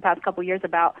columns the past couple of years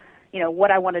about, what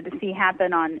I wanted to see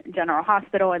happen on General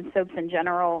Hospital and soaps in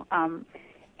general.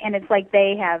 And it's like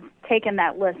they have taken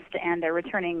that list and they're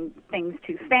returning things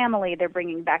to family. They're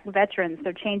bringing back veterans.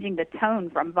 They're changing the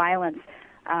tone from violence.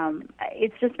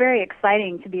 It's just very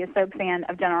exciting to be a soap fan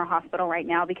of General Hospital right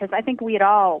now because I think we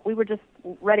were just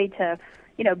ready to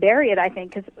bury it, I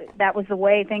think, because that was the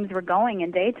way things were going in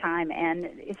daytime, and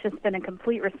it's just been a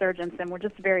complete resurgence, and we're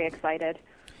just very excited.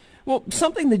 Well,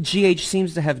 something that GH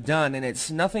seems to have done, and it's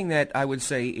nothing that I would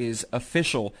say is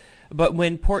official, but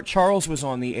when Port Charles was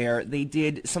on the air, they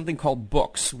did something called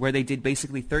books, where they did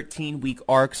basically 13-week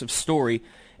arcs of story.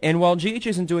 And while GH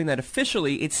isn't doing that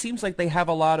officially, it seems like they have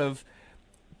a lot of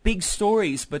big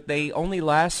stories, but they only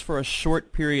last for a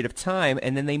short period of time,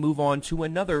 and then they move on to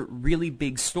another really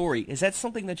big story. Is that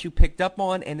something that you picked up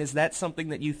on, and is that something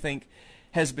that you think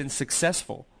has been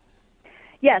successful?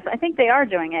 Yes, I think they are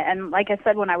doing it. And like I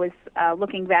said, when I was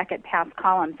looking back at past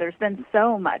columns, there's been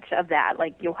so much of that.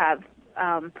 Like you'll have,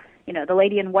 the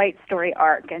Lady in White story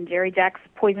arc and Jerry Jack's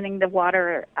poisoning the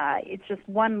water. It's just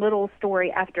one little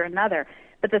story after another.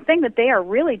 But the thing that they are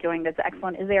really doing that's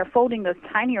excellent is they are folding those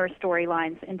tinier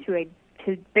storylines into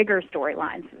to bigger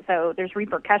storylines. So there's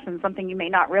repercussions, something you may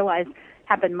not realize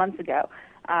happened months ago,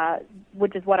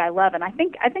 which is what I love. And I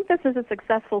think this is a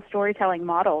successful storytelling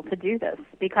model to do this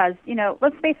because,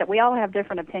 let's face it, we all have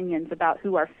different opinions about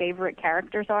who our favorite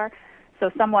characters are.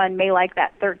 So someone may like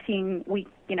that 13-week,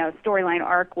 storyline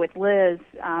arc with Liz,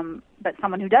 but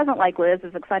someone who doesn't like Liz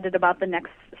is excited about the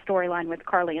next storyline with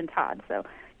Carly and Todd. So,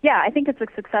 yeah, I think it's a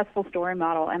successful story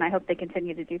model, and I hope they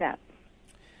continue to do that.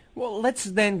 Well, let's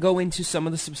then go into some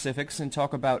of the specifics and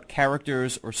talk about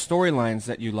characters or storylines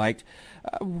that you liked.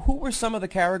 Who were some of the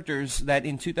characters that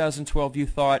in 2012 you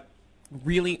thought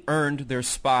really earned their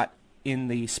spot in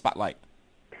the spotlight?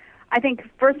 I think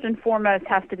first and foremost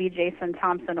has to be Jason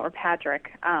Thompson or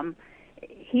Patrick.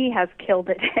 He has killed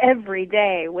it every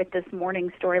day with this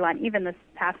morning storyline. Even this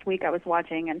past week I was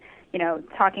watching and,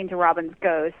 talking to Robin's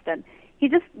ghost, and he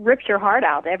just rips your heart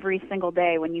out every single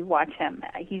day when you watch him.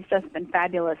 He's just been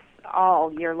fabulous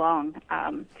all year long.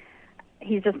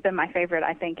 He's just been my favorite,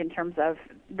 I think, in terms of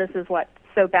this is what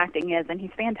soap acting is, and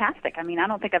he's fantastic. I mean, I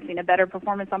don't think I've seen a better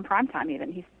performance on primetime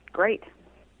even. He's great.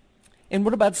 And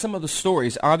what about some of the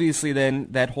stories? Obviously, then,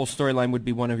 that whole storyline would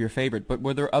be one of your favorite, but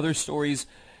were there other stories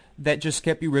that just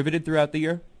kept you riveted throughout the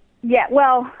year? Yeah,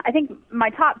 well, I think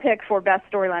my top pick for best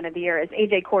storyline of the year is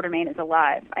AJ Quartermain is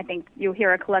alive. I think you'll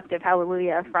hear a collective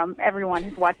hallelujah from everyone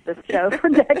who's watched this show for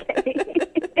decades.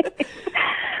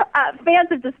 Fans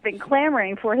have just been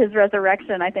clamoring for his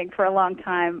resurrection, I think, for a long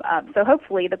time. So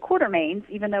hopefully the Quartermains,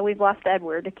 even though we've lost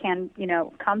Edward, can,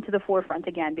 come to the forefront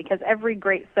again, because every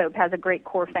great soap has a great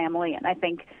core family, and I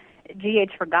think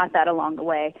GH forgot that along the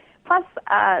way. Plus,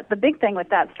 the big thing with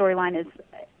that storyline is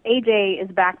AJ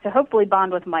is back to hopefully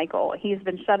bond with Michael. He's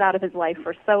been shut out of his life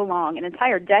for so long, an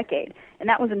entire decade, and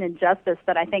that was an injustice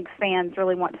that I think fans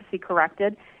really want to see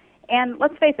corrected. And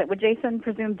let's face it, with Jason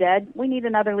presumed dead, we need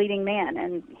another leading man,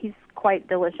 and he's quite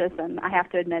delicious, and I have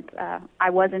to admit, I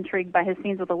was intrigued by his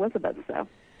scenes with Elizabeth, so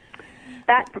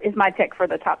that is my pick for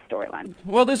the top storyline.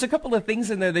 Well, there's a couple of things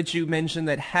in there that you mentioned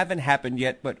that haven't happened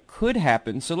yet, but could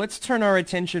happen, so let's turn our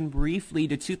attention briefly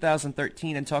to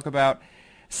 2013 and talk about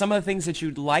some of the things that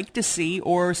you'd like to see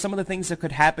or some of the things that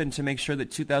could happen to make sure that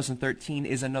 2013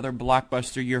 is another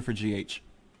blockbuster year for GH.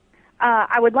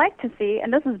 I would like to see,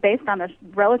 and this is based on a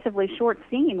relatively short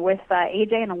scene with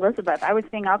AJ and Elizabeth. I was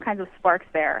seeing all kinds of sparks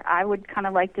there. I would kind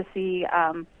of like to see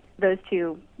those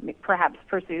two perhaps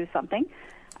pursue something.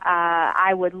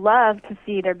 I would love to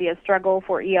see there be a struggle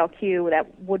for ELQ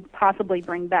that would possibly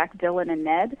bring back Dylan and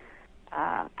Ned.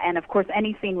 And, of course,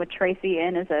 any scene with Tracy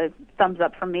in is a thumbs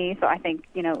up for me. So I think,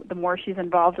 the more she's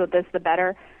involved with this, the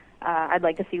better. I'd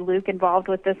like to see Luke involved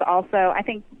with this also. I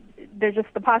think there's just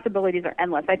the possibilities are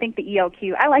endless. I think the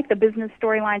ELQ, I like the business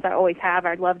storylines. I always have.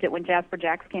 I loved it when Jasper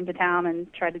Jacks came to town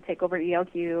and tried to take over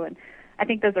ELQ. And I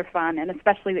think those are fun, and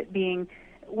especially it being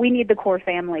we need the core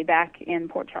family back in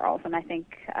Port Charles. And I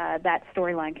think that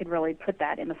storyline could really put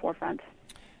that in the forefront.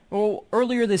 Well,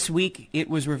 earlier this week, it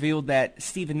was revealed that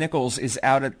Stephen Nichols is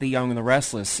out at The Young and the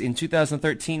Restless. In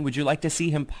 2013, would you like to see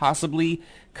him possibly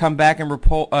come back and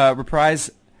reprise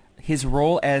his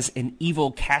role as an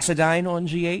evil Cassadine on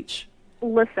GH?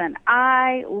 Listen,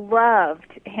 I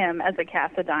loved him as a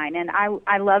Cassadine, and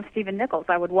I love Stephen Nichols.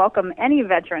 I would welcome any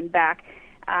veteran back.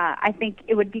 I think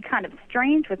it would be kind of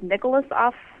strange with Nicholas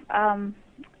off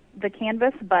the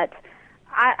canvas, but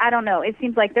I don't know. It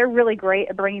seems like they're really great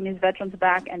at bringing these veterans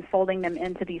back and folding them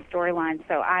into these storylines,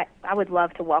 so I would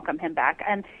love to welcome him back.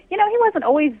 And, he wasn't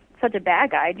always such a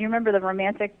bad guy. Do you remember the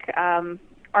romantic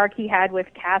arc he had with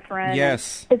Catherine?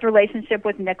 Yes. His relationship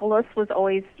with Nicholas was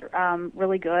always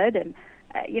really good, and,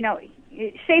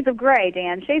 shades of gray,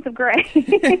 Dan, shades of gray.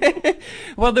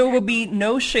 Well, there will be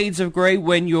no shades of gray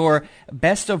when your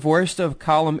best of worst of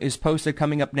column is posted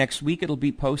coming up next week. It'll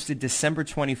be posted December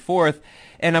 24th,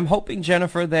 and I'm hoping,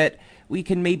 Jennifer, that we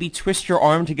can maybe twist your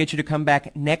arm to get you to come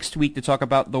back next week to talk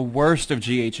about the worst of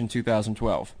GH in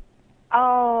 2012.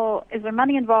 Oh, is there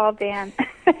money involved, Dan?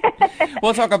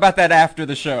 We'll talk about that after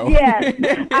the show. Yes,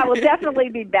 I will definitely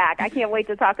be back. I can't wait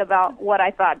to talk about what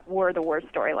I thought were the worst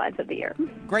storylines of the year.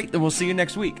 Great, then we'll see you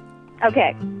next week.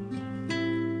 Okay.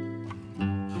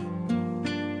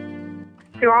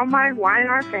 To all my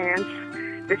Y&R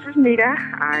fans, this is Nita.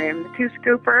 I am the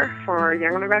two-scooper for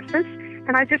Young and the Restless,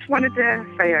 and I just wanted to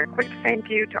say a quick thank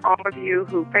you to all of you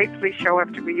who faithfully show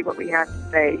up to read what we have to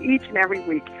say each and every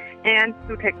week, and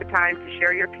who take the time to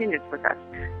share your opinions with us.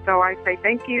 So I say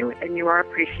thank you, and you are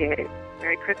appreciated.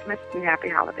 Merry Christmas and Happy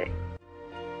Holidays.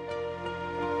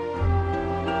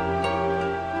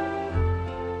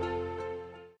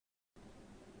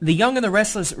 The Young and the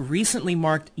Restless recently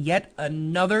marked yet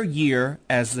another year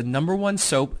as the #1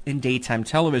 soap in daytime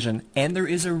television, and there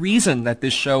is a reason that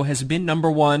this show has been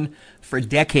 #1 for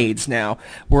decades now.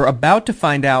 We're about to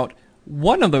find out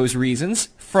one of those reasons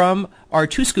from our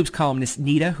Two Scoops columnist,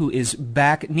 Nita, who is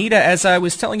back. Nita, as I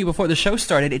was telling you before the show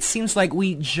started, it seems like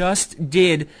we just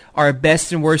did our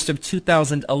best and worst of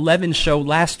 2011 show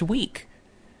last week.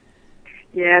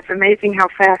 Yeah, it's amazing how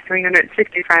fast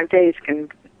 365 days can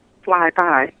fly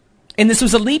by. And this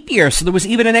was a leap year, so there was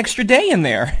even an extra day in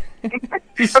there.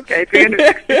 Okay,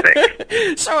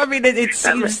 366. So, I mean, it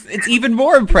seems it's even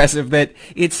more impressive that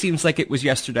it seems like it was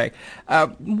yesterday.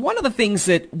 One of the things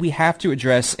that we have to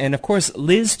address, and of course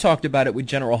Liz talked about it with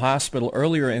General Hospital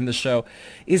earlier in the show,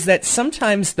 is that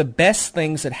sometimes the best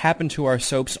things that happen to our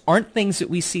soaps aren't things that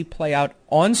we see play out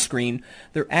on screen.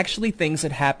 They're actually things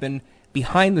that happen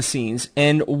behind the scenes.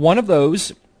 And one of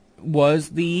those was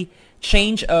the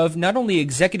change of not only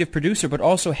executive producer but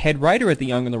also head writer at The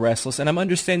Young and the Restless, and I'm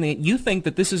understanding that you think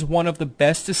that this is one of the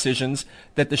best decisions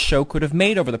that the show could have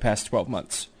made over the past 12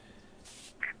 months.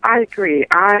 I agree.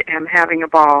 I am having a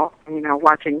ball,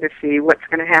 watching to see what's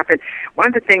going to happen. One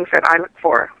of the things that I look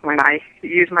for when I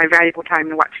use my valuable time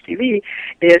to watch TV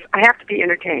is I have to be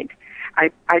entertained.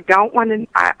 I don't want to,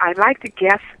 I like to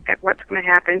guess at what's going to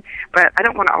happen, but I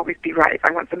don't want to always be right.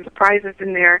 I want some surprises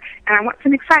in there, and I want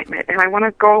some excitement, and I want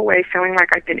to go away feeling like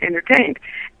I've been entertained.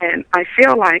 And I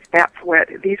feel like that's what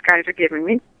these guys are giving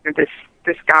me,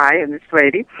 this guy and this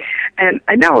lady. And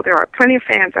I know there are plenty of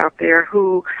fans out there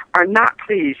who are not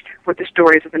pleased with the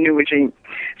stories of the new regime.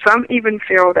 Some even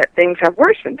feel that things have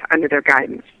worsened under their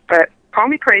guidance. But call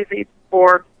me crazy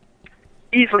or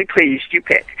easily pleased, you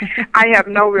pick. I have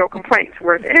no real complaints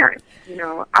worth airing.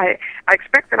 I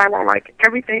expect that I won't like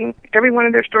every one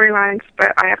of their storylines,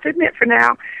 but I have to admit for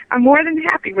now, I'm more than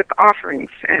happy with the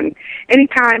offerings. And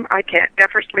anytime I can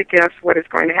effortlessly guess what is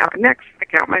going to happen next, I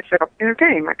count myself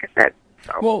entertained, like I said.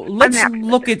 So well, let's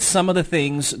look at some of the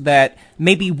things that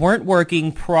maybe weren't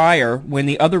working prior when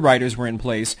the other writers were in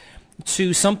place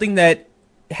to something that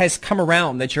has come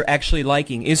around that you're actually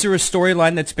liking. Is there a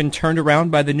storyline that's been turned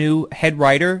around by the new head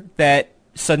writer that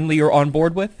suddenly you're on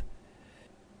board with?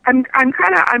 I am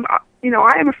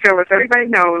a Phyllis. Everybody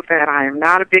knows that I am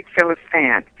not a big Phyllis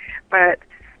fan. But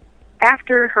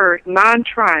after her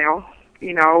non-trial,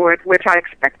 which I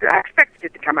expected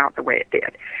it to come out the way it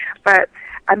did. But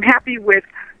I'm happy with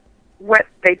what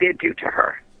they did do to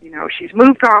her. She's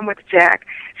moved on with Jack.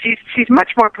 She's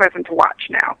much more pleasant to watch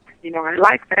now. I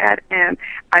like that, and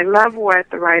I love what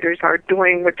the writers are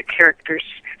doing with the characters.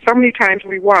 So many times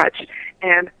we watch,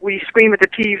 and we scream at the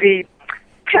TV,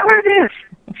 tell her this,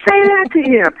 say that to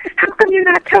him. How come you're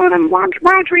not telling them? Why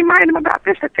don't you remind them about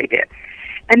this that they did?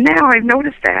 And now I've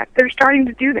noticed that they're starting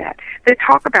to do that. They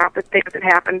talk about the things that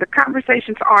happened. The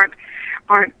conversations aren't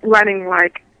running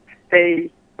like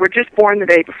they were just born the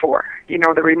day before.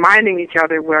 They're reminding each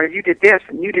other, well, you did this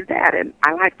and you did that, and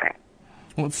I like that.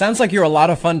 Well, it sounds like you're a lot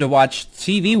of fun to watch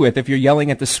TV with if you're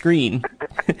yelling at the screen.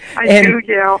 I do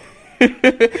yell.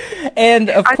 And,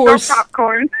 of course... I throw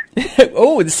popcorn.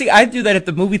 Oh, see, I do that at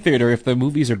the movie theater if the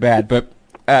movies are bad, but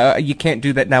you can't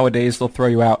do that nowadays. They'll throw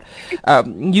you out.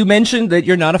 You mentioned that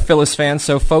you're not a Phyllis fan,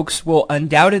 so folks will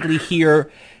undoubtedly hear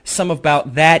some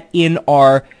about that in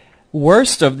our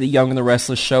worst of the Young and the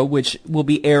Restless show, which will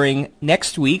be airing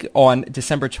next week on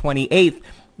December 28th.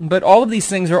 But all of these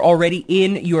things are already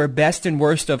in your best and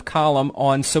worst of column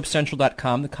on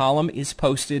SoapCentral.com. The column is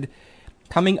posted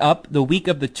coming up the week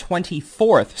of the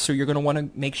 24th, so you're going to want to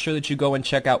make sure that you go and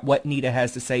check out what Nita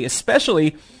has to say,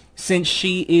 especially since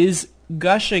she is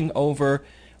gushing over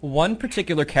one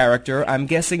particular character. I'm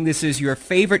guessing this is your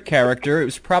favorite character. It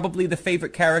was probably the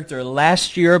favorite character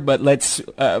last year, but let's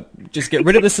just get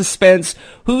rid of the suspense.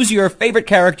 Who's your favorite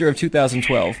character of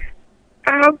 2012?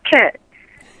 Okay.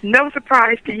 No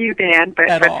surprise to you, Dan, but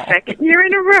for the second year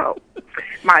in a row,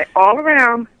 my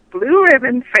all-around blue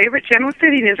ribbon favorite general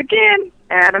sitting is, again,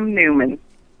 Adam Newman.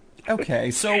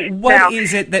 Okay, so what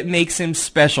is it that makes him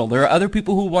special? There are other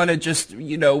people who want to just,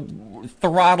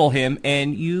 throttle him,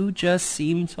 and you just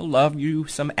seem to love you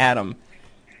some Adam.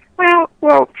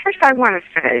 Well, first I want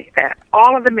to say that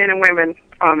all of the men and women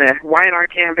on the Y&R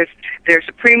canvas, they're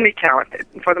supremely talented.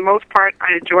 For the most part,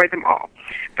 I enjoy them all.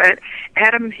 But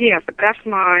Adam, he has the best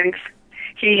lines.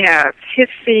 His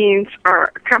scenes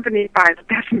are accompanied by the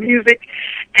best music,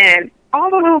 and all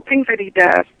the little things that he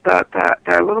does,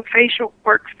 the little facial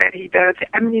works that he does.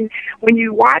 I mean, when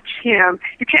you watch him,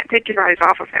 you can't take your eyes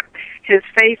off of him. His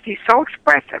face, he's so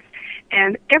expressive,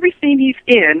 and every scene he's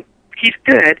in, he's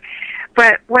good.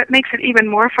 But what makes it even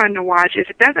more fun to watch is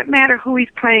it doesn't matter who he's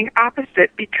playing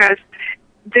opposite, because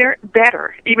they're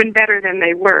better, even better than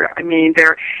they were. I mean,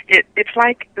 it's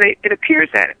like it appears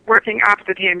that working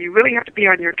opposite him, you really have to be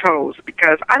on your toes,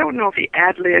 because I don't know if he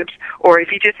ad-libs or if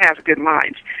he just has good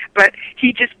lines, but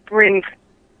he just brings,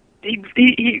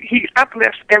 he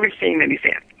uplifts every scene that he's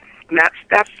in. And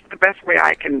that's the best way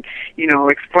I can,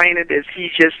 explain it, is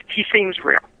he seems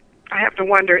real. I have to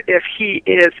wonder if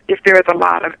there's a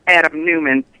lot of Adam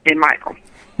Newman in Michael.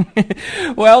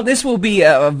 Well, this will be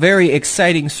a very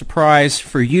exciting surprise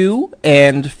for you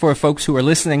and for folks who are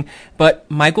listening, but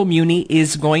Michael Muhney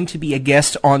is going to be a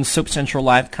guest on Soap Central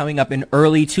Live coming up in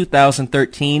early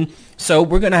 2013, so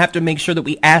we're going to have to make sure that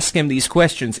we ask him these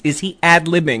questions. Is he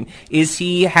ad-libbing? Is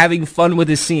he having fun with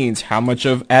his scenes? How much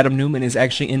of Adam Newman is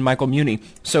actually in Michael Muhney?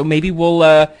 So maybe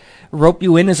we'll rope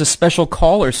you in as a special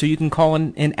caller so you can call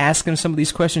in and ask him some of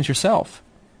these questions yourself.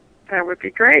 That would be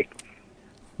great.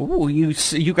 Ooh,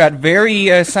 you got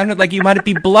very, sounded like you might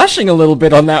be blushing a little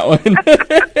bit on that one.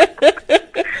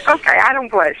 Okay, I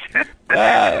don't blush.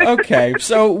 Okay,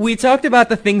 so we talked about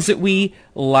the things that we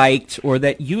liked, or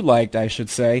that you liked, I should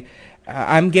say.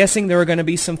 I'm guessing there are going to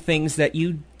be some things that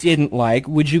you didn't like.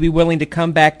 Would you be willing to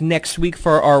come back next week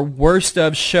for our worst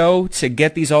of show to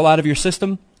get these all out of your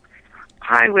system?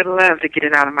 I would love to get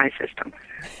it out of my system.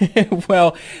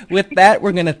 Well, with that,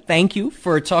 we're going to thank you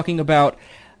for talking about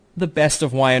the best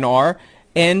of Y&R,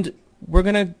 and we're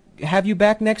going to have you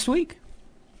back next week.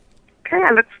 Okay,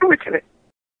 I look forward to it.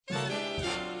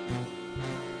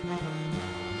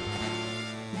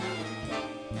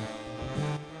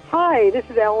 Hi, this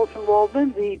is Allison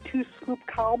Waldman, the two-scoop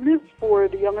columnist for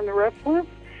The Young and the Restless,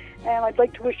 and I'd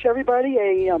like to wish everybody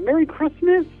a Merry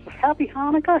Christmas, Happy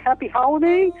Hanukkah, Happy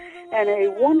Holiday, and a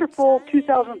wonderful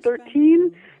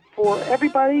 2013 for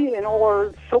everybody and all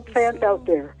our soap fans out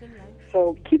there.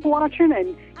 So keep watching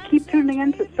and keep tuning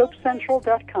in to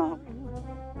SoapCentral.com.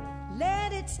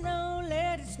 Let it snow,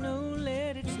 let it snow,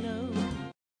 let it snow.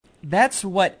 That's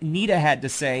what Nita had to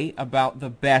say about the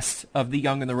best of The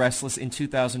Young and the Restless in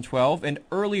 2012. And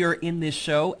earlier in this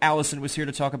show, Allison was here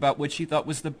to talk about what she thought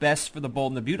was the best for The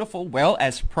Bold and the Beautiful. Well,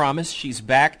 as promised, she's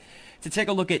back to take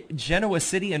a look at Genoa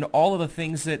City and all of the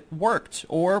things that worked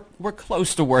or were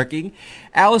close to working.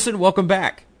 Allison, welcome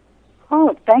back.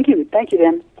 Oh, thank you. Thank you,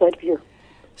 Dan. Glad to be here.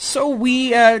 So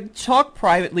we talk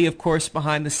privately, of course,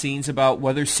 behind the scenes about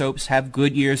whether soaps have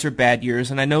good years or bad years.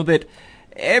 And I know that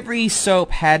every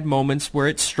soap had moments where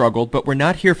it struggled, but we're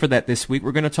not here for that this week.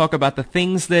 We're going to talk about the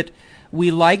things that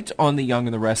we liked on The Young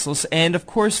and the Restless. And, of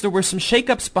course, there were some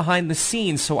shakeups behind the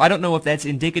scenes, so I don't know if that's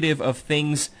indicative of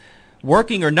things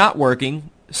working or not working.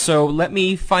 So let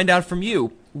me find out from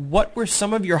you. What were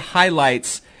some of your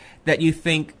highlights that you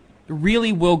think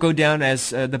really will go down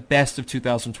as the best of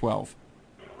 2012?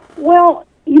 Well,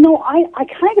 I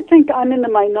kind of think I'm in the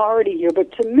minority here,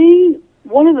 but to me,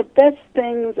 one of the best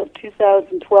things of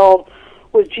 2012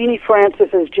 was Jeannie Francis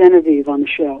as Genevieve on the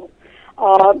show.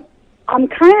 I'm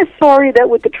kind of sorry that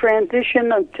with the transition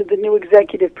to the new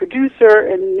executive producer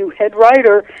and the new head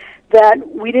writer,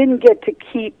 that we didn't get to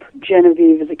keep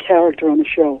Genevieve as a character on the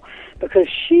show, because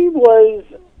she was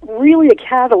really a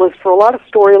catalyst for a lot of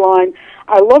storyline.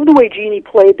 I love the way Jeannie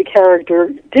played the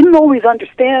character. Didn't always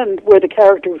understand where the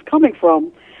character was coming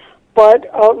from, but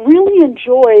really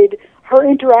enjoyed her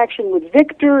interaction with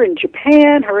Victor in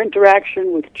Japan, her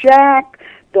interaction with Jack,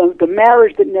 the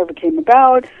marriage that never came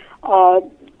about,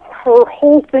 her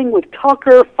whole thing with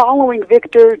Tucker, following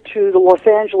Victor to the Los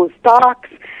Angeles docks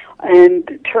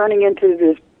and turning into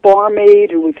this barmaid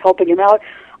who was helping him out.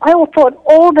 I thought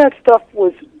all that stuff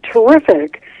was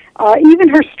terrific. Even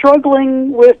her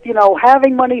struggling with,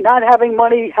 having money, not having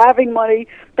money,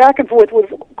 back and forth was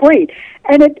great.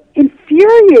 And it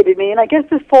infuriated me, and I guess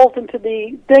this falls into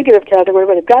the negative category,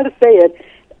 but I've got to say it.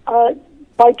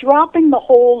 By dropping the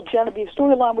whole Genevieve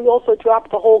storyline, we also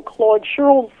dropped the whole Claude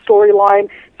Sherrill storyline,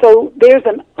 so there's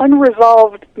an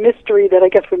unresolved mystery that I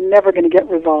guess we're never going to get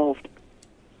resolved.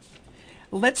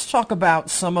 Let's talk about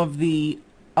some of the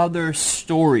other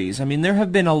stories? I mean, there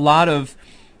have been a lot of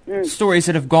stories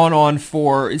that have gone on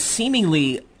for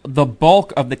seemingly the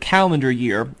bulk of the calendar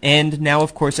year, and now,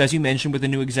 of course, as you mentioned, with a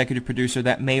new executive producer,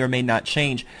 that may or may not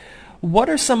change. What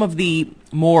are some of the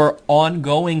more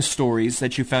ongoing stories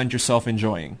that you found yourself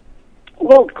enjoying?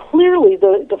 Well, clearly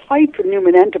the fight for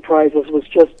Newman Enterprises was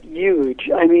just huge.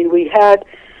 I mean, we had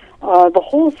the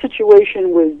whole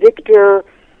situation with Victor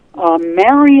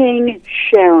marrying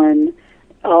Sharon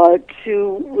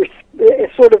to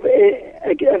sort of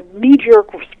a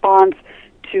knee-jerk response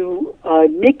to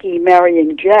Nikki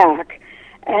marrying Jack,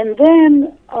 and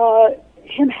then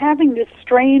him having this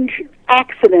strange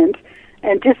accident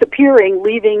and disappearing,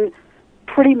 leaving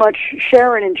pretty much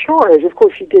Sharon in charge. Of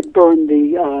course, she did burn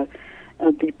the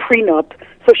prenup.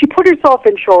 So she put herself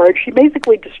in charge. She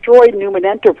basically destroyed Newman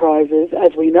Enterprises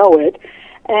as we know it,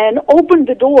 and opened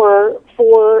the door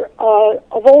for,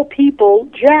 of all people,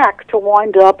 Jack to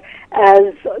wind up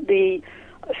as the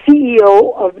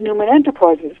CEO of Newman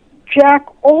Enterprises. Jack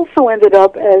also ended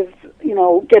up as,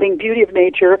 getting Beauty of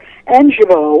Nature and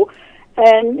Jabot,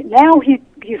 and now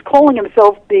he's calling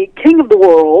himself the king of the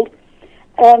world,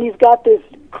 and he's got this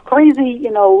crazy,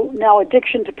 now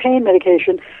addiction to pain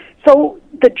medication. So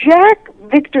the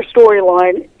Jack-Victor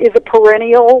storyline is a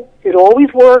perennial. It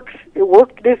always works. It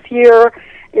worked this year.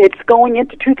 It's going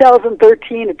into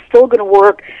 2013. It's still going to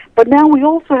work. But now we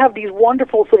also have these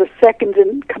wonderful sort of seconds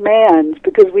in commands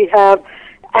because we have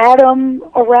Adam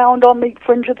around on the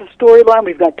fringe of the storyline.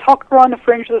 We've got Tucker on the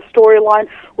fringe of the storyline.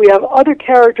 We have other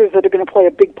characters that are going to play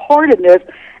a big part in this.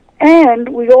 And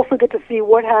we also get to see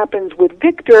what happens with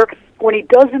Victor when he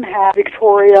doesn't have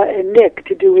Victoria and Nick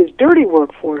to do his dirty work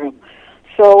for him.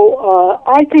 So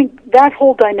I think that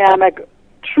whole dynamic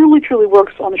truly, truly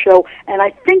works on the show. And I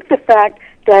think the fact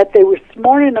that they were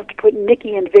smart enough to put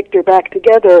Nikki and Victor back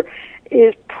together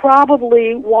is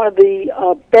probably one of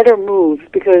the better moves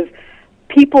because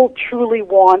people truly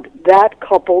want that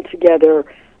couple together,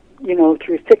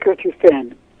 through thick or through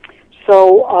thin.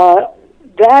 So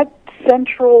that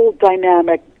central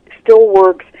dynamic still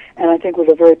works, and I think was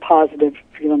a very positive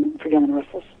for Young and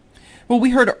Restless. Well,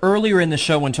 we heard earlier in the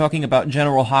show when talking about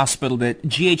General Hospital that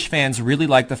GH fans really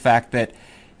like the fact that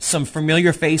some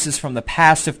familiar faces from the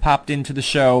past have popped into the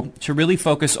show to really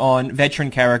focus on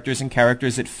veteran characters and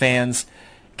characters that fans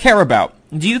care about.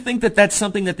 Do you think that that's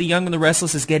something that the Young and the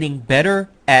Restless is getting better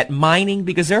at mining?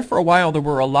 Because there for a while there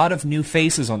were a lot of new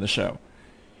faces on the show.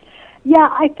 Yeah,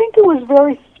 I think it was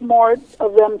very smart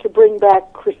of them to bring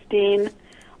back Christine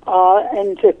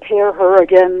and to pair her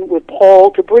again with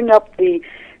Paul, to bring up the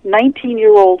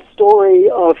 19-year-old story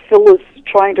of Phyllis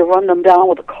trying to run them down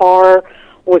with a car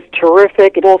was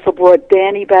terrific. It also brought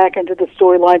Danny back into the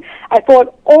storyline. I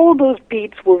thought all of those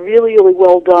beats were really, really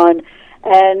well done.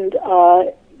 And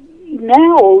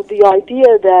now the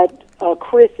idea that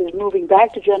Chris is moving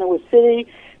back to Genoa City,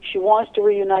 she wants to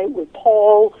reunite with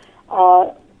Paul,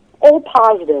 all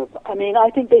positive. I mean,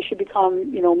 I think they should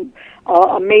become,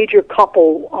 a major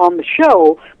couple on the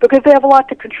show because they have a lot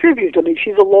to contribute. I mean,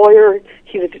 she's a lawyer,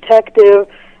 he's a detective.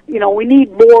 We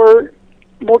need more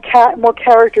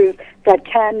characters that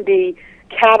can be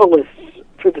catalysts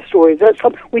for the stories.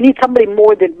 We need somebody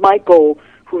more than Michael,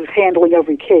 who's handling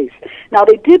every case. Now,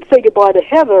 they did say goodbye to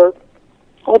Heather,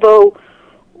 although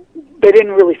they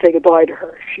didn't really say goodbye to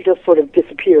her. She just sort of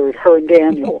disappeared, her and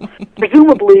Daniel.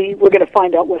 Presumably, we're going to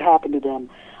find out what happened to them.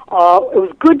 It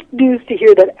was good news to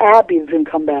hear that Abby is going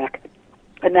to come back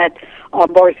and that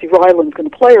Marcy Ryland's going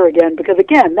to play her again because,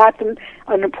 again, that's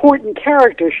an important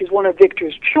character. She's one of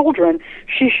Victor's children.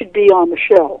 She should be on the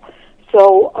show.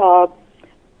 So,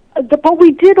 but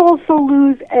we did also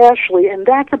lose Ashley, and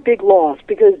that's a big loss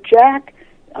because Jack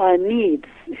needs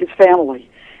his family.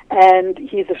 And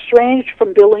he's estranged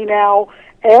from Billy now.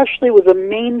 Ashley was a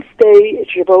mainstay at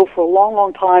Jabot for a long,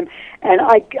 long time, and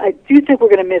I do think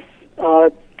we're going to miss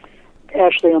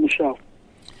Ashley on the show.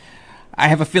 I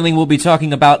have a feeling we'll be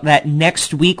talking about that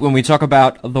next week when we talk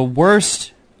about the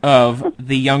worst of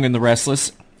The Young and the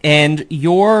Restless. And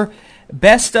your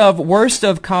best of, worst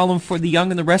of column for The Young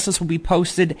and the Restless will be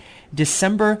posted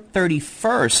December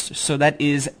 31st. So that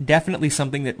is definitely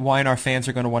something that Y&R fans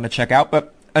are going to want to check out.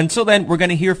 But until then, we're going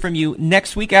to hear from you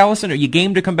next week, Allison. Are you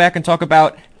game to come back and talk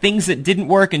about things that didn't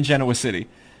work in Genoa City?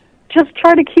 Just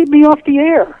try to keep me off the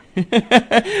air.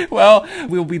 Well,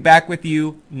 we'll be back with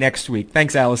you next week.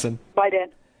 Thanks, Allison. Bye, Dan.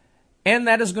 And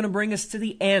that is going to bring us to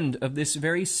the end of this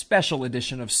very special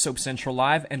edition of Soap Central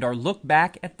Live and our look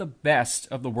back at the best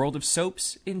of the world of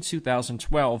soaps in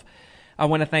 2012. I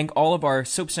want to thank all of our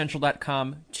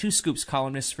SoapCentral.com 2 Scoops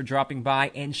columnists for dropping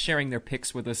by and sharing their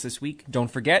picks with us this week. Don't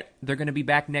forget, they're going to be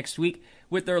back next week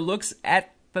with their looks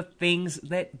at the things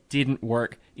that didn't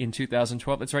work in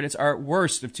 2012. That's right, it's our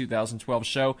worst of 2012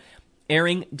 show,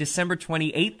 airing December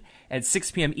 28th at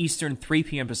 6 p.m. Eastern, 3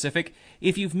 p.m. Pacific.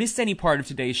 If you've missed any part of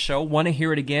today's show, want to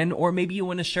hear it again, or maybe you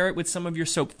want to share it with some of your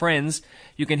soap friends,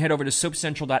 you can head over to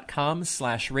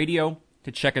soapcentral.com/radio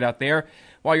to check it out there.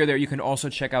 While you're there, you can also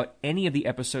check out any of the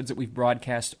episodes that we've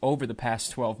broadcast over the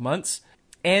past 12 months.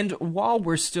 And while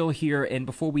we're still here, and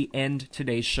before we end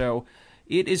today's show,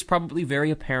 it is probably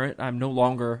very apparent I'm no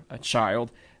longer a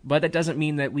child, but that doesn't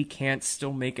mean that we can't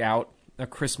still make out a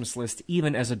Christmas list,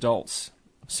 even as adults.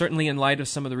 Certainly in light of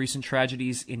some of the recent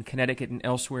tragedies in Connecticut and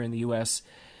elsewhere in the U.S.,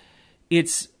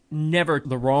 it's never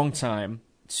the wrong time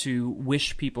to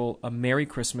wish people a Merry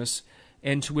Christmas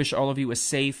and to wish all of you a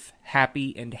safe,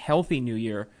 happy, and healthy New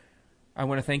Year. I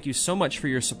want to thank you so much for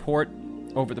your support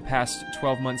over the past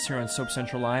 12 months here on Soap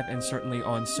Central Live and certainly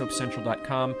on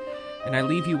SoapCentral.com. And I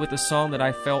leave you with a song that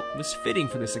I felt was fitting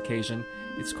for this occasion.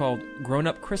 It's called Grown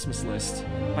Up Christmas List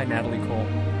by Natalie Cole.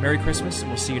 Merry Christmas, and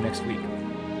we'll see you next week.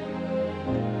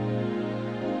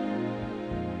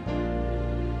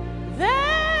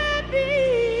 There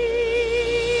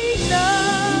be no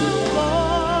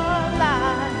more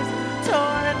lives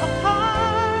torn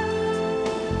apart,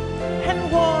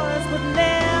 and wars would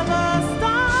never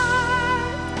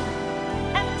start,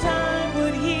 and time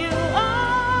would heal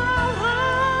all hearts.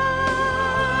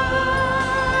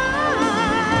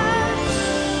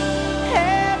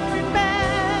 Every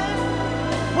man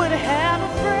would have a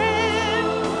friend,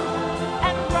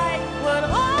 and right would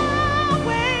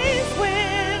always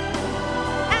win,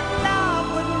 and love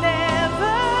would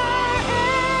never end.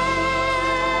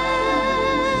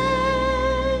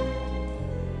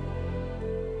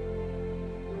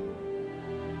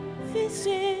 This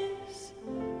is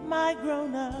my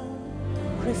grown-up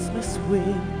Christmas wish.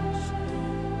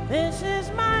 This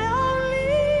is my only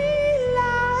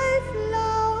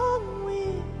lifelong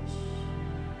wish.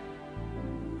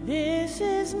 This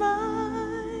is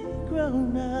my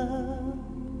grown-up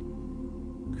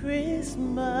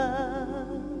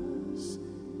Christmas